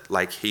detail it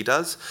like he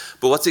does,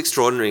 but what's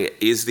extraordinary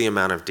is the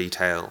amount of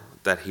detail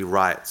that he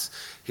writes.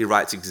 He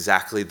writes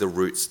exactly the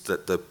routes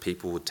that the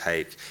people would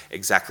take,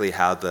 exactly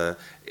how the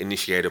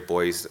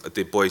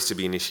boys to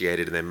be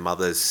initiated and their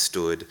mothers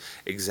stood,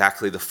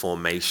 exactly the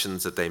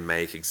formations that they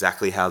make,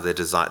 exactly how the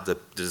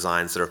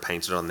designs that are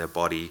painted on their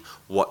body,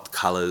 what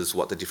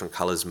the different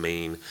colours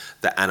mean,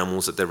 the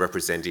animals that they're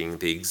representing,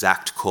 the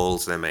exact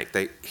calls they make.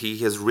 He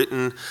has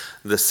written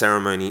the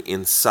ceremony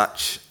in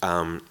such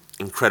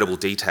incredible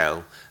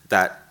detail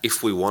that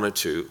if we wanted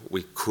to,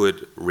 we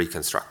could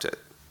reconstruct it,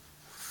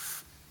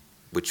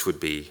 which would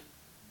be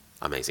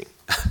amazing.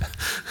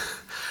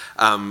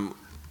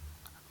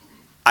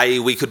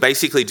 We could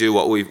basically do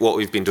what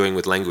we've been doing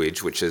with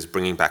language, which is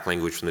bringing back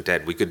language from the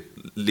dead. We could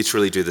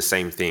literally do the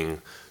same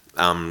thing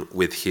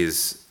with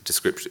his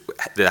description.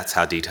 That's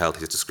how detailed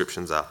his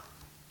descriptions are.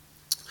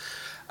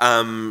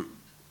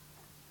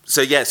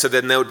 So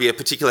then there would be a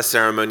particular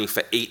ceremony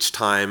for each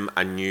time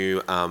a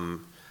new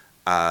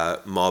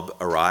mob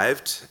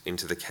arrived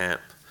into the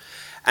camp.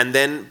 And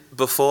then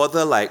before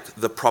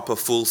the proper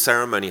full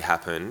ceremony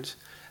happened,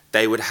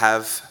 they would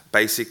have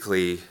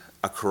basically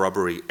a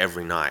corroboree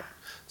every night.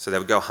 So they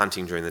would go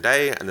hunting during the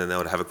day, and then they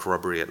would have a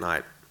corroboree at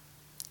night.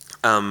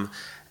 And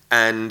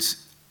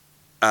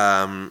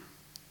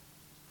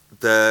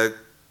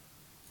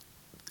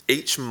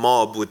each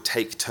mob would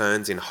take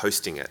turns in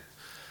hosting it.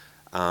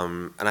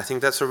 And I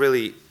think that's a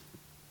really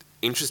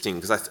interesting,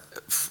 because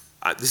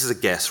this is a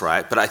guess,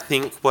 right? But I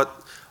think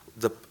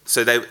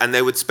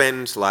they would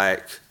spend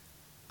like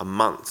a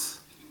month,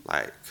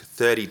 like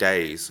 30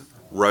 days,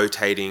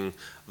 rotating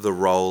the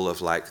role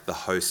of like the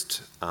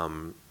host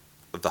clan.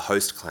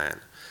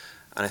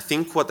 And I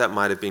think what that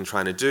might have been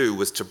trying to do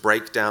was to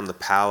break down the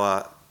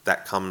power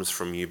that comes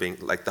from you being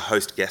like the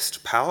host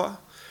guest power.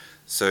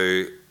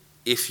 So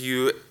if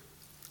you,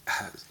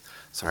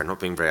 sorry, I'm not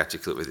being very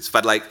articulate with this,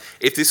 but like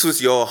if this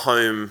was your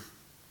home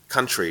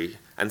country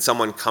and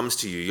someone comes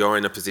to you, you're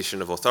in a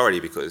position of authority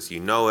because you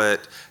know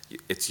it,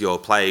 it's your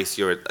place,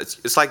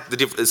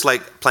 it's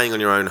like playing on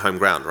your own home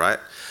ground, right?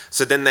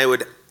 So then they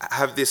would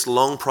have this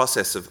long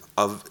process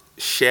of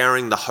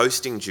sharing the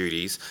hosting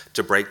duties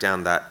to break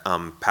down that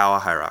power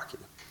hierarchy.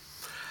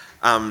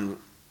 And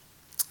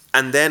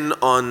then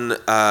on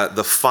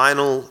the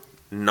final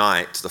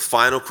night, the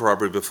final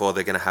corroboree before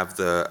they're going to have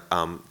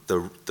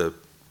the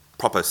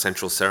proper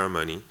central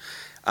ceremony,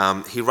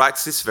 he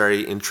writes this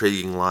very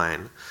intriguing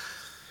line.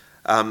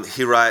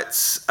 He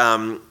writes,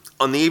 on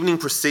the evening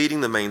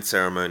preceding the main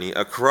ceremony,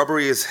 a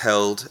corroboree is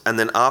held, and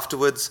then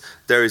afterwards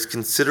there is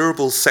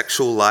considerable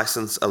sexual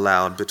license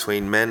allowed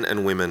between men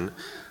and women,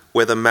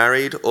 whether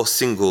married or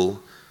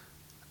single.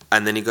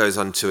 And then he goes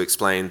on to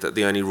explain that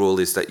the only rule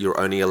is that you're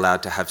only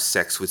allowed to have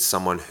sex with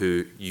someone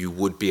who you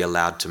would be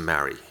allowed to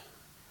marry,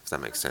 if that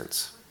makes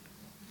sense.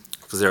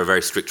 Because there are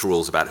very strict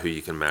rules about who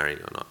you can marry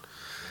or not.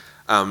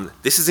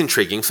 This is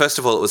intriguing. First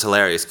of all, it was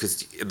hilarious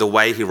because the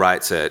way he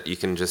writes it, you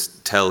can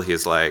just tell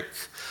his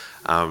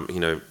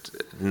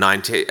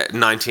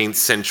 19th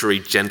century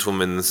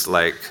gentleman's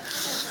like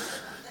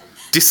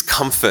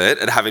discomfort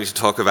at having to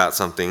talk about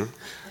something.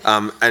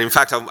 And in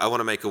fact, I want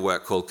to make a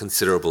work called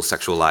Considerable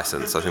Sexual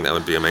License. I think that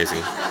would be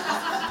amazing.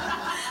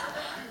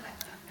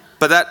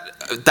 But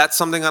that's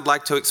something I'd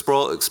like to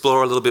explore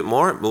a little bit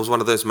more. It was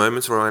one of those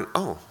moments where I went,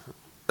 oh,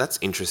 that's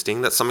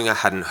interesting. That's something I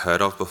hadn't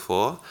heard of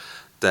before,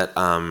 that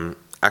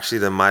actually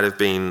there might have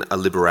been a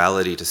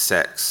liberality to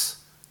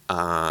sex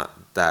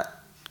that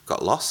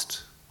got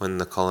lost when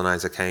the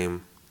colonizer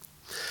came.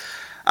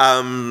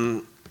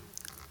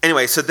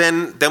 Anyway, so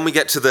then we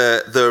get to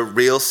the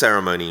real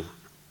ceremony.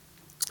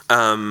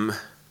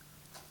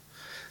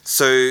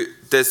 So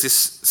there's this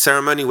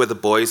ceremony where the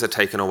boys are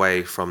taken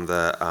away from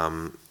the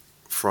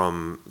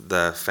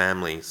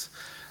families.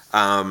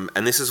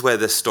 And this is where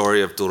the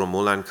story of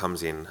Duromulan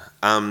comes in.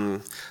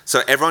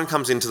 So everyone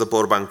comes into the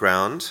Borbang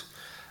ground.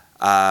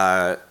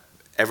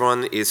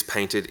 Everyone is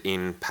painted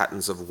in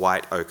patterns of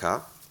white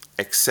ochre,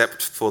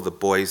 except for the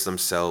boys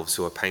themselves,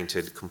 who are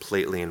painted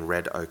completely in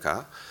red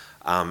ochre.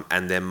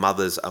 And their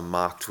mothers are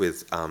marked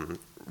with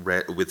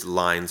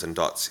lines and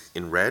dots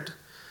in red.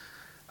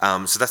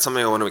 So that's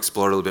something I want to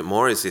explore a little bit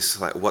more, is this,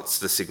 like, what's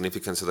the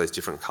significance of those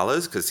different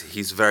colours? Because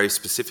he's very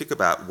specific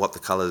about what the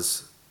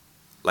colours,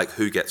 like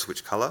who gets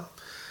which colour.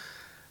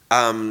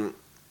 And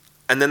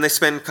then they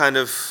spend kind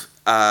of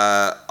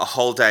a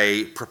whole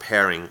day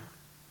preparing.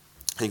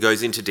 He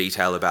goes into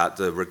detail about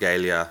the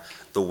regalia,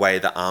 the way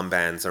the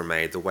armbands are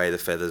made, the way the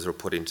feathers are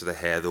put into the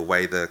hair, the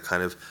way the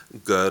kind of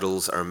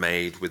girdles are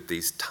made with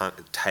these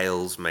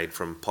tails made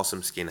from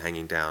possum skin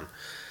hanging down.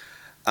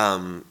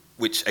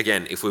 Which,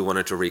 again, if we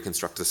wanted to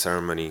reconstruct the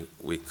ceremony,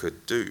 we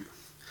could do.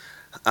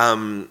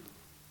 And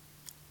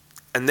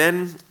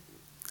then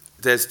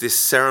there's this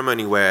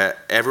ceremony where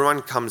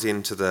everyone comes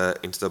into the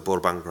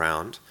Borbang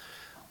ground.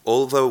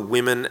 All the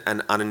women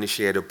and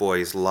uninitiated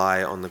boys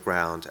lie on the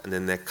ground, and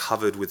then they're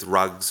covered with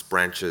rugs,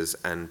 branches,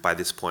 and by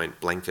this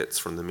point, blankets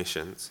from the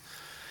missions.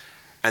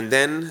 And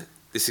then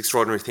this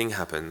extraordinary thing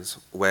happens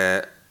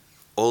where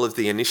all of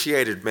the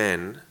initiated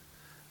men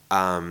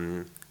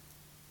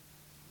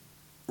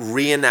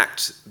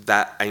reenact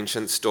that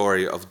ancient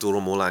story of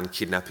Duromulan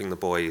kidnapping the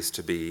boys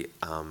to be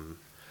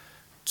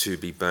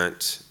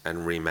burnt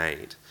and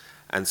remade.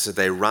 And so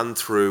they run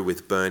through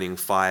with burning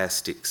fire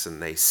sticks, and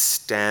they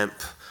stamp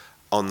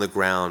on the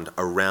ground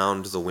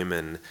around the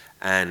women,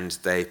 and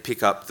they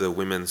pick up the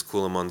women's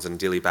kulamons and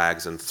dilly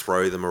bags and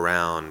throw them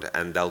around,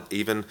 and they'll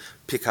even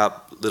pick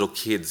up little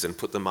kids and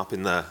put them up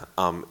in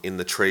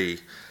the tree.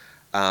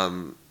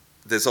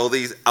 There's all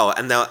these,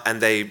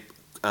 and they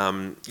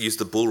use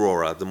the bull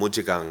roarer, the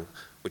mujigang,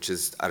 which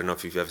is, I don't know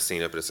if you've ever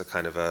seen it, but it's a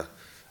kind of a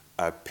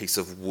piece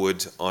of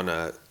wood on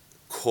a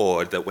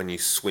cord that when you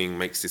swing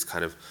makes this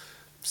kind of,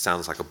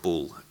 sounds like a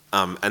bull.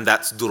 And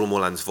that's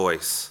Duromulan's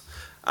voice.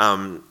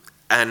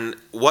 And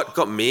what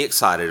got me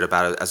excited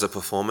about it as a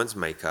performance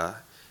maker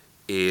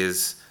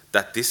is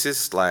that this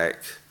is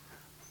like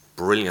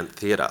brilliant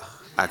theatre,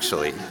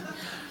 actually.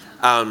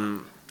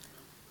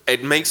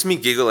 It makes me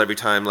giggle every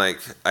time, like,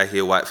 I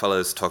hear white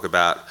fellas talk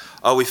about,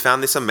 oh, we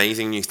found this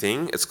amazing new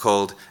thing. It's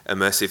called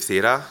immersive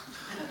theatre,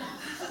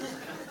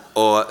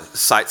 or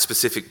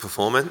site-specific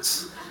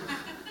performance,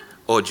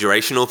 or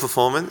durational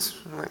performance.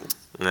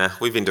 Nah,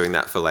 we've been doing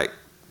that for like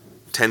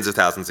tens of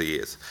thousands of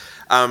years.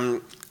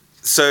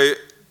 So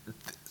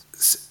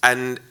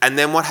and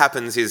then what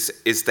happens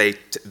is they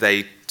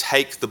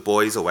take the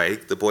boys away.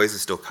 The boys are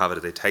still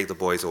covered. They take the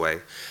boys away,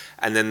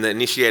 and then the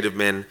initiated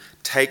men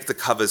take the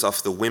covers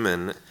off the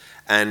women.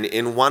 And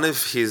in one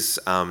of his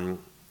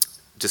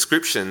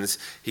descriptions,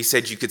 he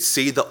said you could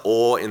see the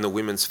awe in the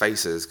women's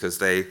faces because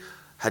they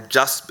had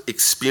just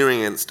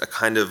experienced a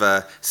kind of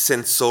a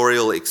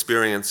sensorial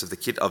experience of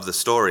the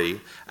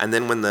story. And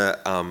then when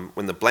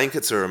the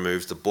blankets are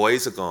removed, the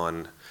boys are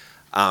gone,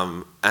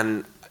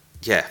 and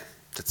yeah.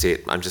 That's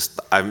it.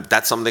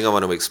 That's something I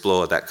want to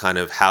explore, that kind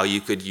of how you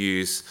could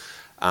use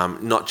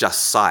not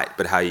just sight,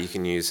 but how you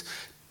can use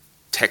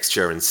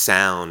texture and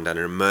sound and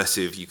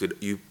immersive.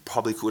 You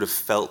probably could have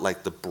felt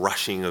like the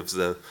brushing of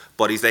the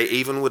bodies. They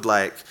even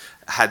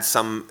had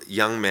some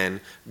young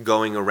men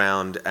going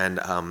around and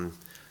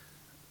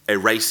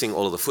erasing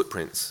all of the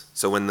footprints.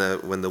 So when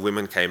the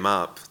women came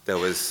up, there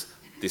was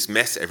this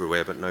mess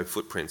everywhere, but no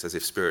footprints, as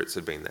if spirits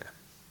had been there.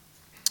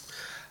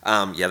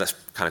 Yeah, that's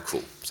kind of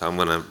cool. So I'm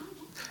gonna.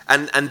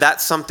 And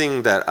that's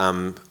something that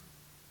I'll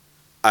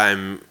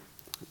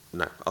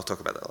talk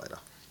about that later.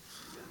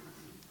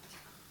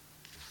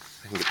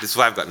 This is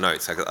why I've got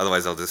notes.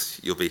 Otherwise,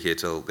 you'll be here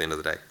till the end of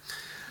the day.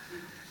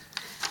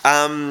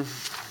 And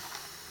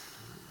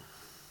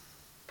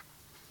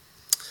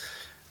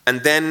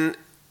then,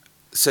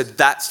 so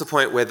that's the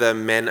point where the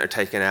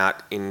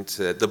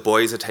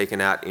boys are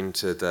taken out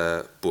into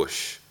the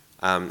bush.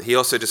 He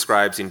also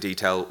describes in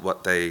detail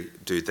what they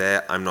do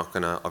there. I'm not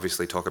going to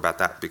obviously talk about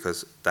that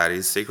because that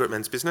is secret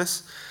men's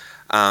business.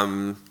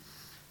 But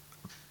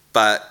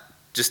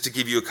just to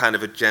give you a kind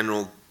of a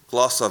general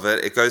gloss of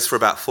it, it goes for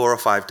about 4 or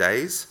 5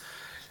 days.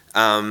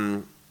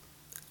 Some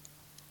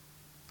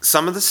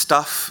of the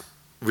stuff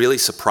really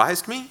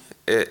surprised me.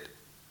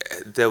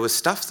 There was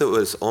stuff that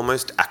was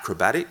almost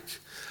acrobatic.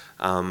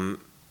 There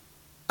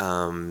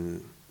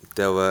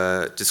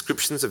were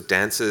descriptions of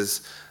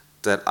dances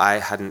that I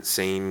hadn't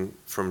seen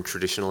from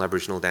traditional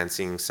Aboriginal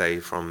dancing,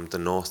 say from the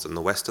north and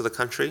the west of the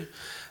country.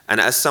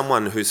 And as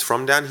someone who's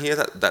from down here,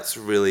 that's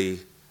really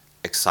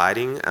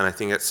exciting, and I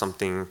think it's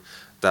something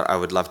that I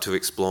would love to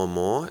explore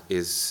more,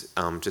 is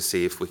to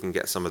see if we can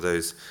get some of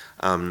those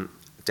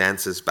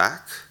dances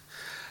back.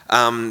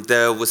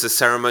 There was a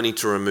ceremony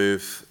to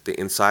remove the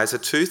incisor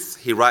tooth.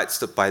 He writes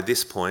that by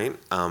this point,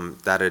 I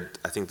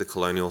think the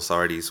colonial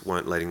authorities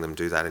weren't letting them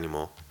do that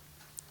anymore.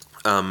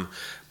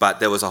 But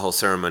there was a whole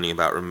ceremony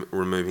about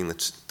removing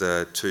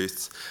the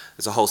tooth.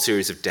 There's a whole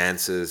series of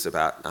dances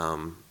about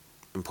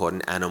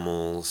important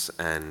animals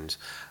and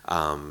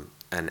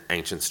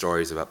ancient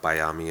stories about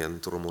Bayami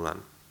and Turumulan.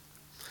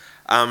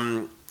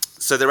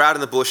 So they're out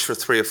in the bush for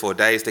 3 or 4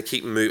 days.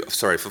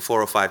 For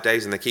 4 or 5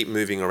 days, and they keep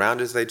moving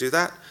around as they do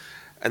that.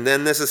 And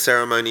then there's a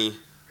ceremony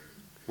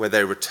where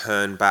they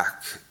return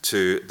back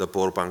to the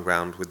Borbang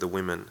ground with the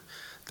women.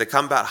 They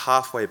come about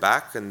halfway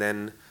back, and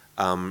then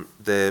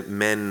the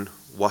men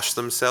wash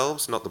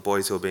themselves, not the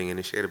boys who are being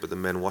initiated, but the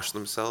men wash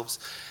themselves.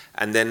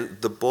 And then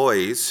the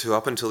boys, who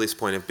up until this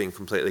point have been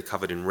completely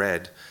covered in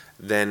red,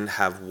 then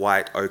have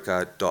white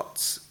ochre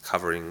dots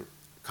covering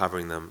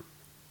them.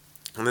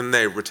 And then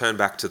they return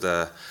back to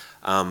the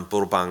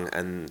Borbang,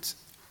 and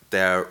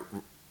they're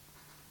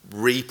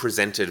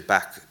represented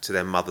back to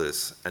their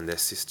mothers and their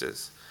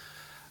sisters.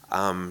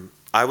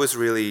 I was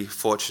really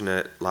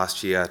fortunate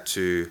last year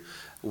to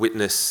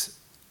witness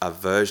a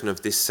version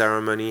of this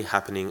ceremony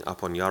happening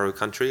up on Yawuru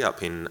country,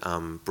 up in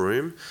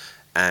Broome.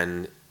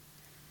 And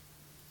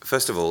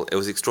first of all, it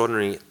was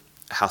extraordinary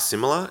how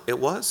similar it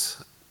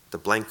was. The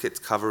blankets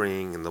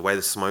covering and the way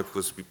the smoke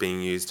was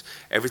being used,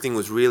 everything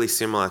was really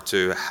similar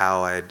to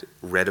how I'd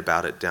read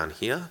about it down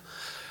here.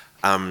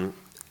 And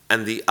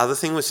the other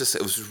thing was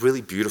it was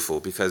really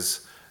beautiful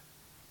because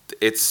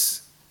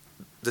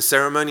the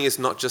ceremony is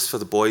not just for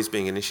the boys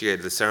being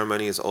initiated, the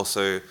ceremony is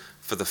also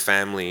for the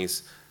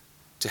families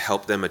to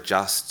help them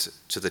adjust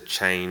to the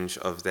change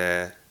of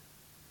their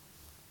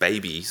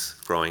babies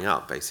growing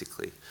up,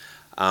 basically.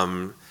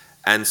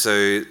 And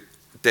so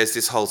there's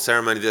this whole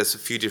ceremony, there's a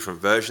few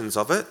different versions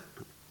of it.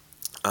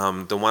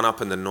 The one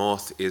up in the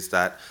north is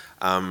that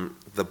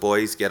the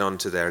boys get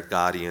onto their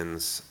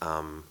guardians'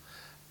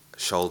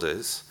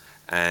 shoulders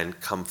and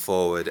come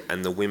forward,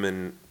 and the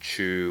women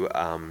chew,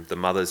 the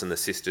mothers and the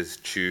sisters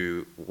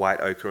chew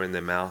white ochre in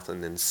their mouth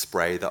and then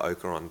spray the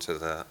ochre onto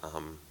the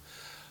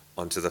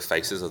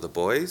faces of the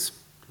boys.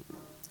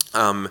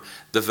 The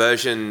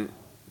version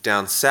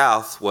down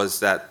south was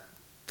that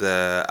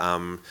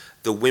the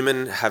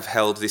women have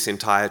held this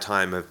entire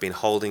time, have been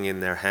holding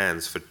in their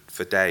hands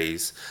for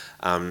days,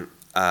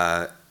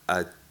 a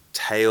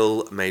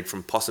tail made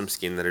from possum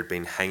skin that had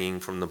been hanging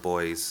from the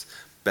boys'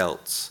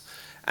 belts.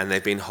 And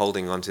they've been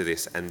holding onto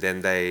this, and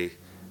then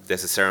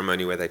there's a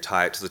ceremony where they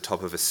tie it to the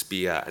top of a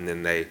spear, and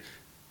then they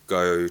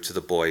go to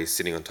the boys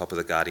sitting on top of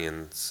the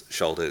guardian's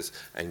shoulders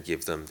and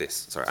give them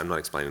this. Sorry, I'm not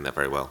explaining that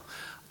very well.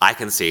 I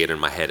can see it in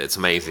my head. It's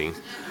amazing.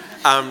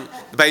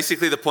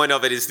 Basically, the point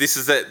of it is this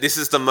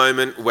is the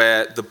moment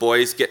where the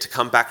boys get to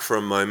come back for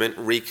a moment,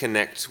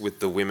 reconnect with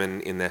the women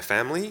in their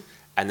family,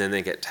 and then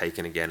they get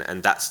taken again.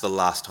 And that's the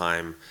last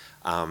time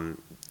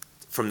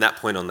from that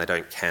point on, they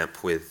don't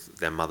camp with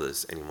their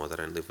mothers anymore. They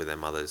don't live with their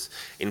mothers.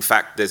 In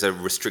fact, there's a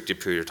restricted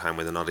period of time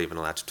where they're not even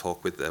allowed to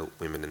talk with the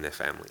women in their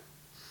family.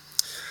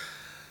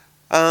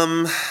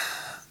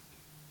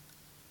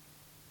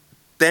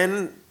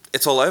 Then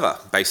it's all over,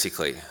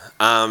 basically.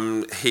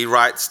 He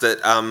writes that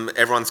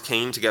everyone's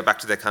keen to get back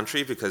to their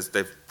country because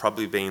they've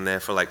probably been there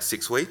for like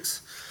 6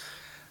 weeks.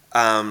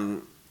 Yeah,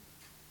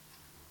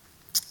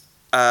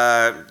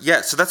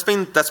 so that's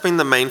been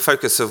the main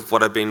focus of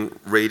what I've been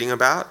reading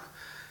about.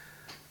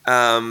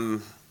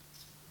 I've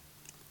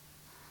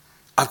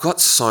got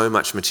so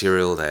much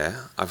material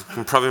there. I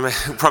can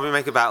probably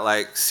make about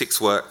like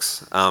 6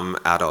 works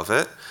out of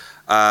it.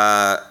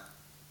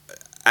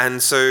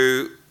 And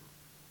so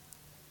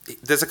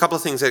there's a couple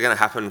of things that are going to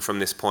happen from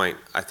this point.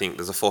 I think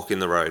there's a fork in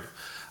the road.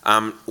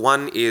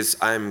 One is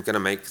I'm going to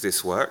make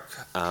this work.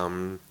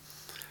 It's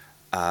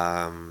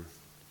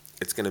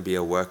going to be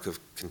a work of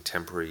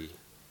contemporary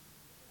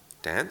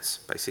dance,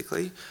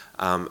 basically,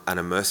 an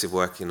immersive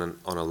work on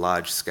a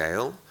large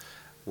scale,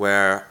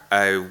 where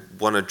I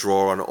want to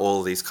draw on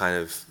all these kind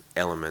of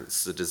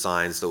elements, the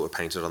designs that were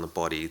painted on the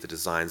body, the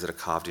designs that are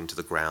carved into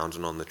the ground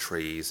and on the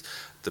trees,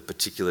 the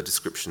particular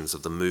descriptions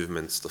of the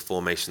movements, the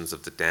formations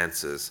of the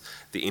dancers,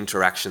 the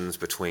interactions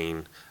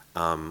between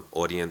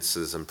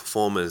audiences and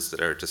performers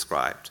that are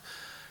described.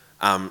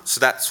 So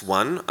that's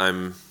one.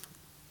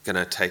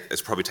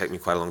 It's probably take me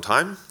quite a long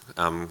time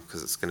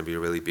because it's going to be a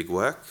really big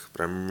work,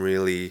 but I'm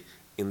really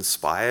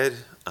inspired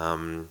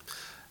and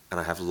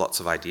I have lots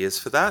of ideas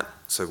for that,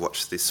 so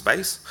watch this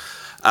space.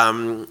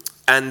 And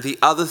the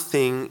other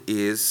thing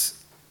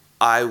is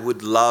I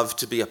would love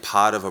to be a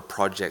part of a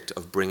project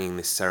of bringing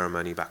this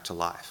ceremony back to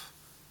life.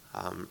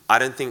 I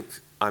don't think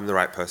I'm the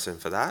right person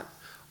for that.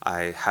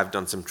 I have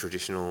done some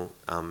traditional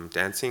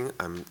dancing.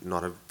 I'm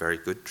not a very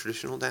good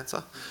traditional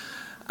dancer.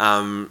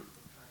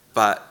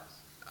 But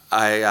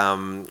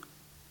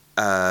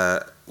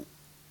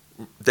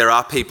there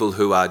are people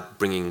who are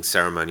bringing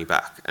ceremony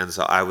back, and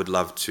so I would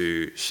love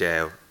to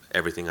share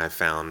everything I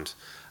found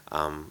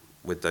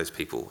with those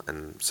people.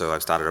 And so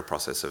I've started a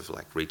process of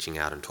like reaching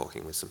out and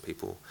talking with some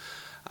people.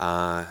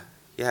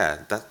 Yeah,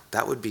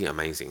 that would be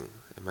amazing.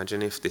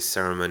 Imagine if this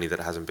ceremony that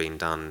hasn't been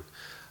done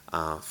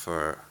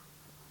for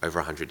over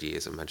 100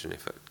 years, imagine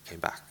if it came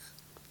back.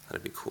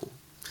 That'd be cool.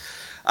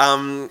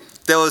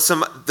 There was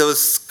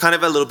kind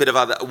of a little bit of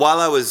other,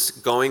 while I was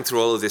going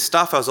through all of this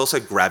stuff, I was also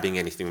grabbing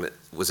anything that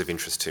was of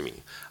interest to me.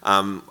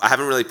 I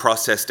haven't really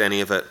processed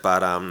any of it,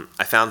 but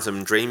I found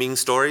some dreaming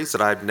stories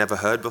that I'd never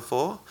heard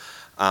before,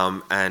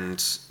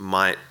 and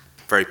might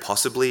very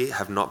possibly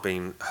have not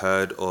been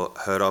heard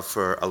of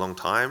for a long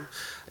time.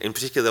 In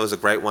particular, there was a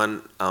great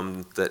one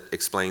that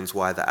explains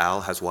why the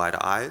owl has wide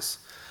eyes.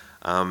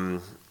 I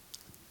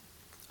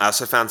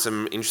also found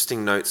some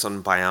interesting notes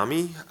on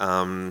Byami.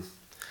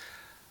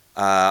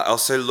 I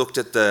also looked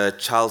at the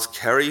Charles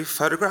Kerry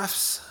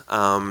photographs.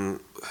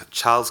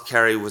 Charles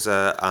Kerry was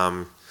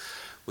a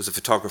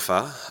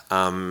photographer,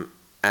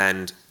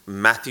 and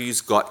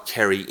Matthews got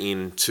Kerry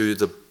in to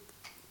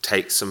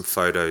take some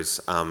photos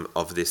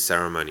of this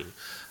ceremony,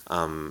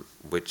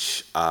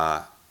 which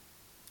they're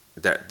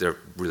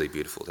really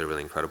beautiful. They're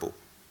really incredible.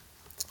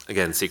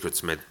 Again,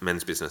 secrets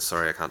men's business.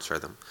 Sorry, I can't show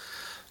them.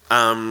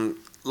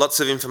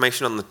 Lots of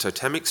information on the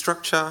totemic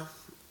structure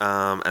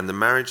and the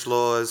marriage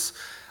laws.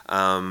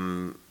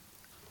 He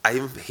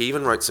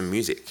even wrote some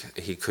music.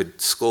 He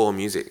could score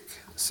music.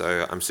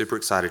 So I'm super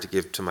excited to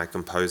give to my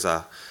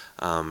composer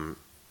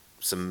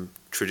some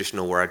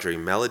traditional Wiradjuri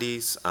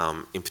melodies.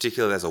 In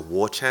particular, there's a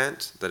war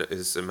chant that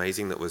is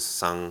amazing that was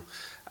sung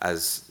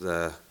as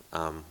the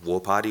war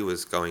party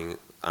was going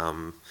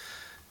on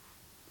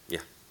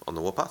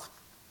the warpath.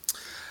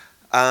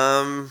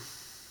 I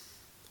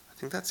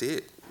think that's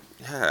it.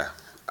 Yeah.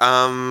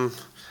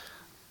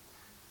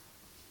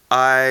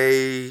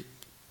 I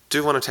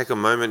do want to take a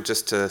moment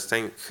just to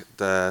thank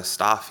the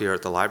staff here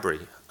at the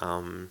library.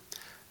 I'm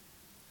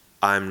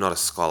not a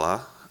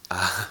scholar,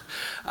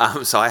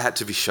 so I had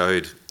to be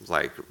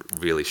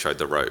really showed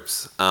the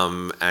ropes,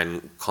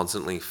 and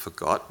constantly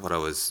forgot what I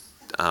was,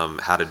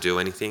 how to do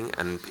anything,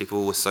 and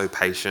people were so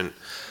patient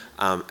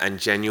and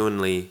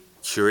genuinely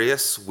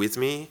curious with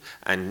me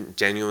and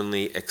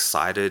genuinely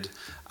excited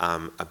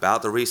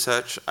about the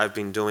research I've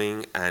been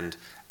doing and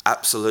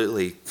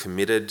absolutely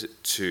committed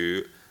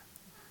to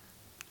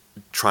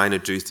trying to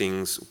do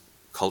things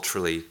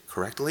culturally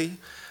correctly.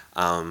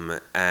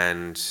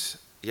 And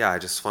yeah, I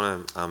just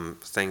want to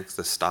thank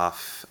the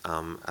staff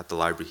at the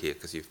library here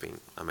because you've been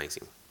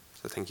amazing.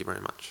 So thank you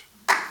very much.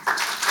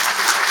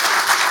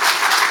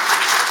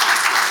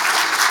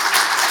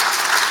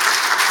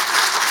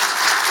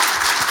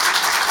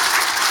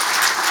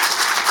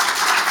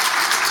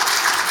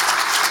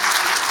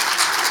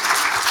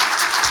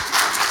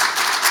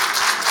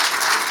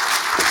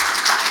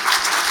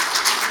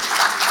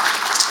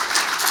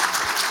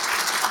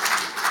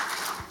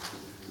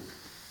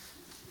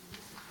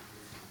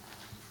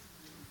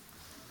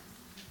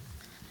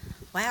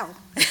 Wow,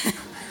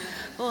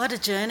 what a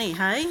journey,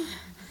 hey?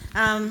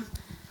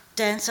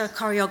 dancer,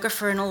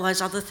 choreographer and all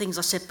those other things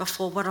I said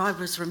before, what I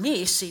was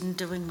remiss in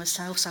doing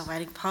myself, so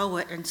adding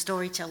poet and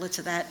storyteller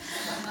to that,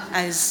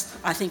 as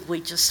I think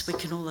we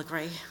can all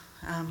agree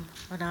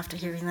right after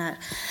hearing that.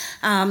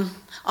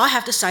 I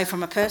have to say,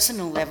 from a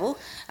personal level,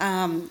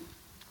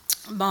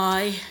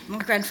 my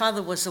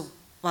grandfather was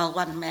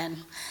one man,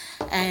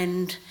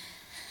 and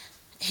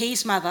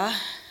his mother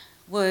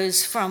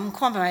was from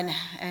Quambone,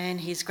 and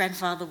his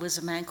grandfather was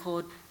a man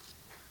called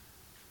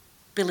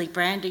Billy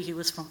Brandy, who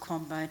was from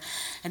Quambone.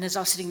 And as I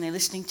was sitting there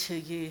listening to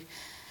you,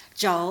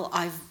 Joel,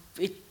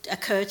 it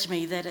occurred to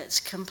me that it's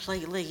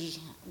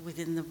completely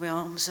within the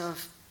realms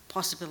of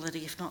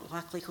possibility, if not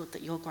likelihood,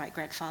 that your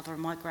great-grandfather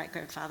and my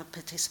great-grandfather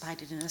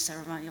participated in a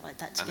ceremony like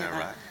that together. I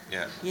know, right?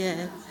 Yeah.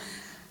 Yeah.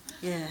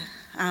 Yeah.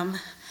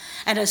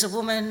 And as a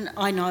woman,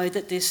 I know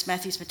that this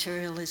Matthew's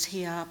material is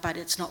here, but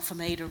it's not for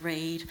me to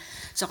read.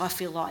 So I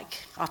feel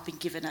like I've been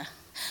given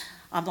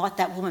I'm like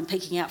that woman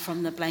peeking out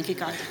from the blanket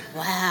going,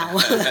 wow.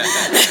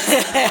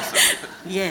 Yeah.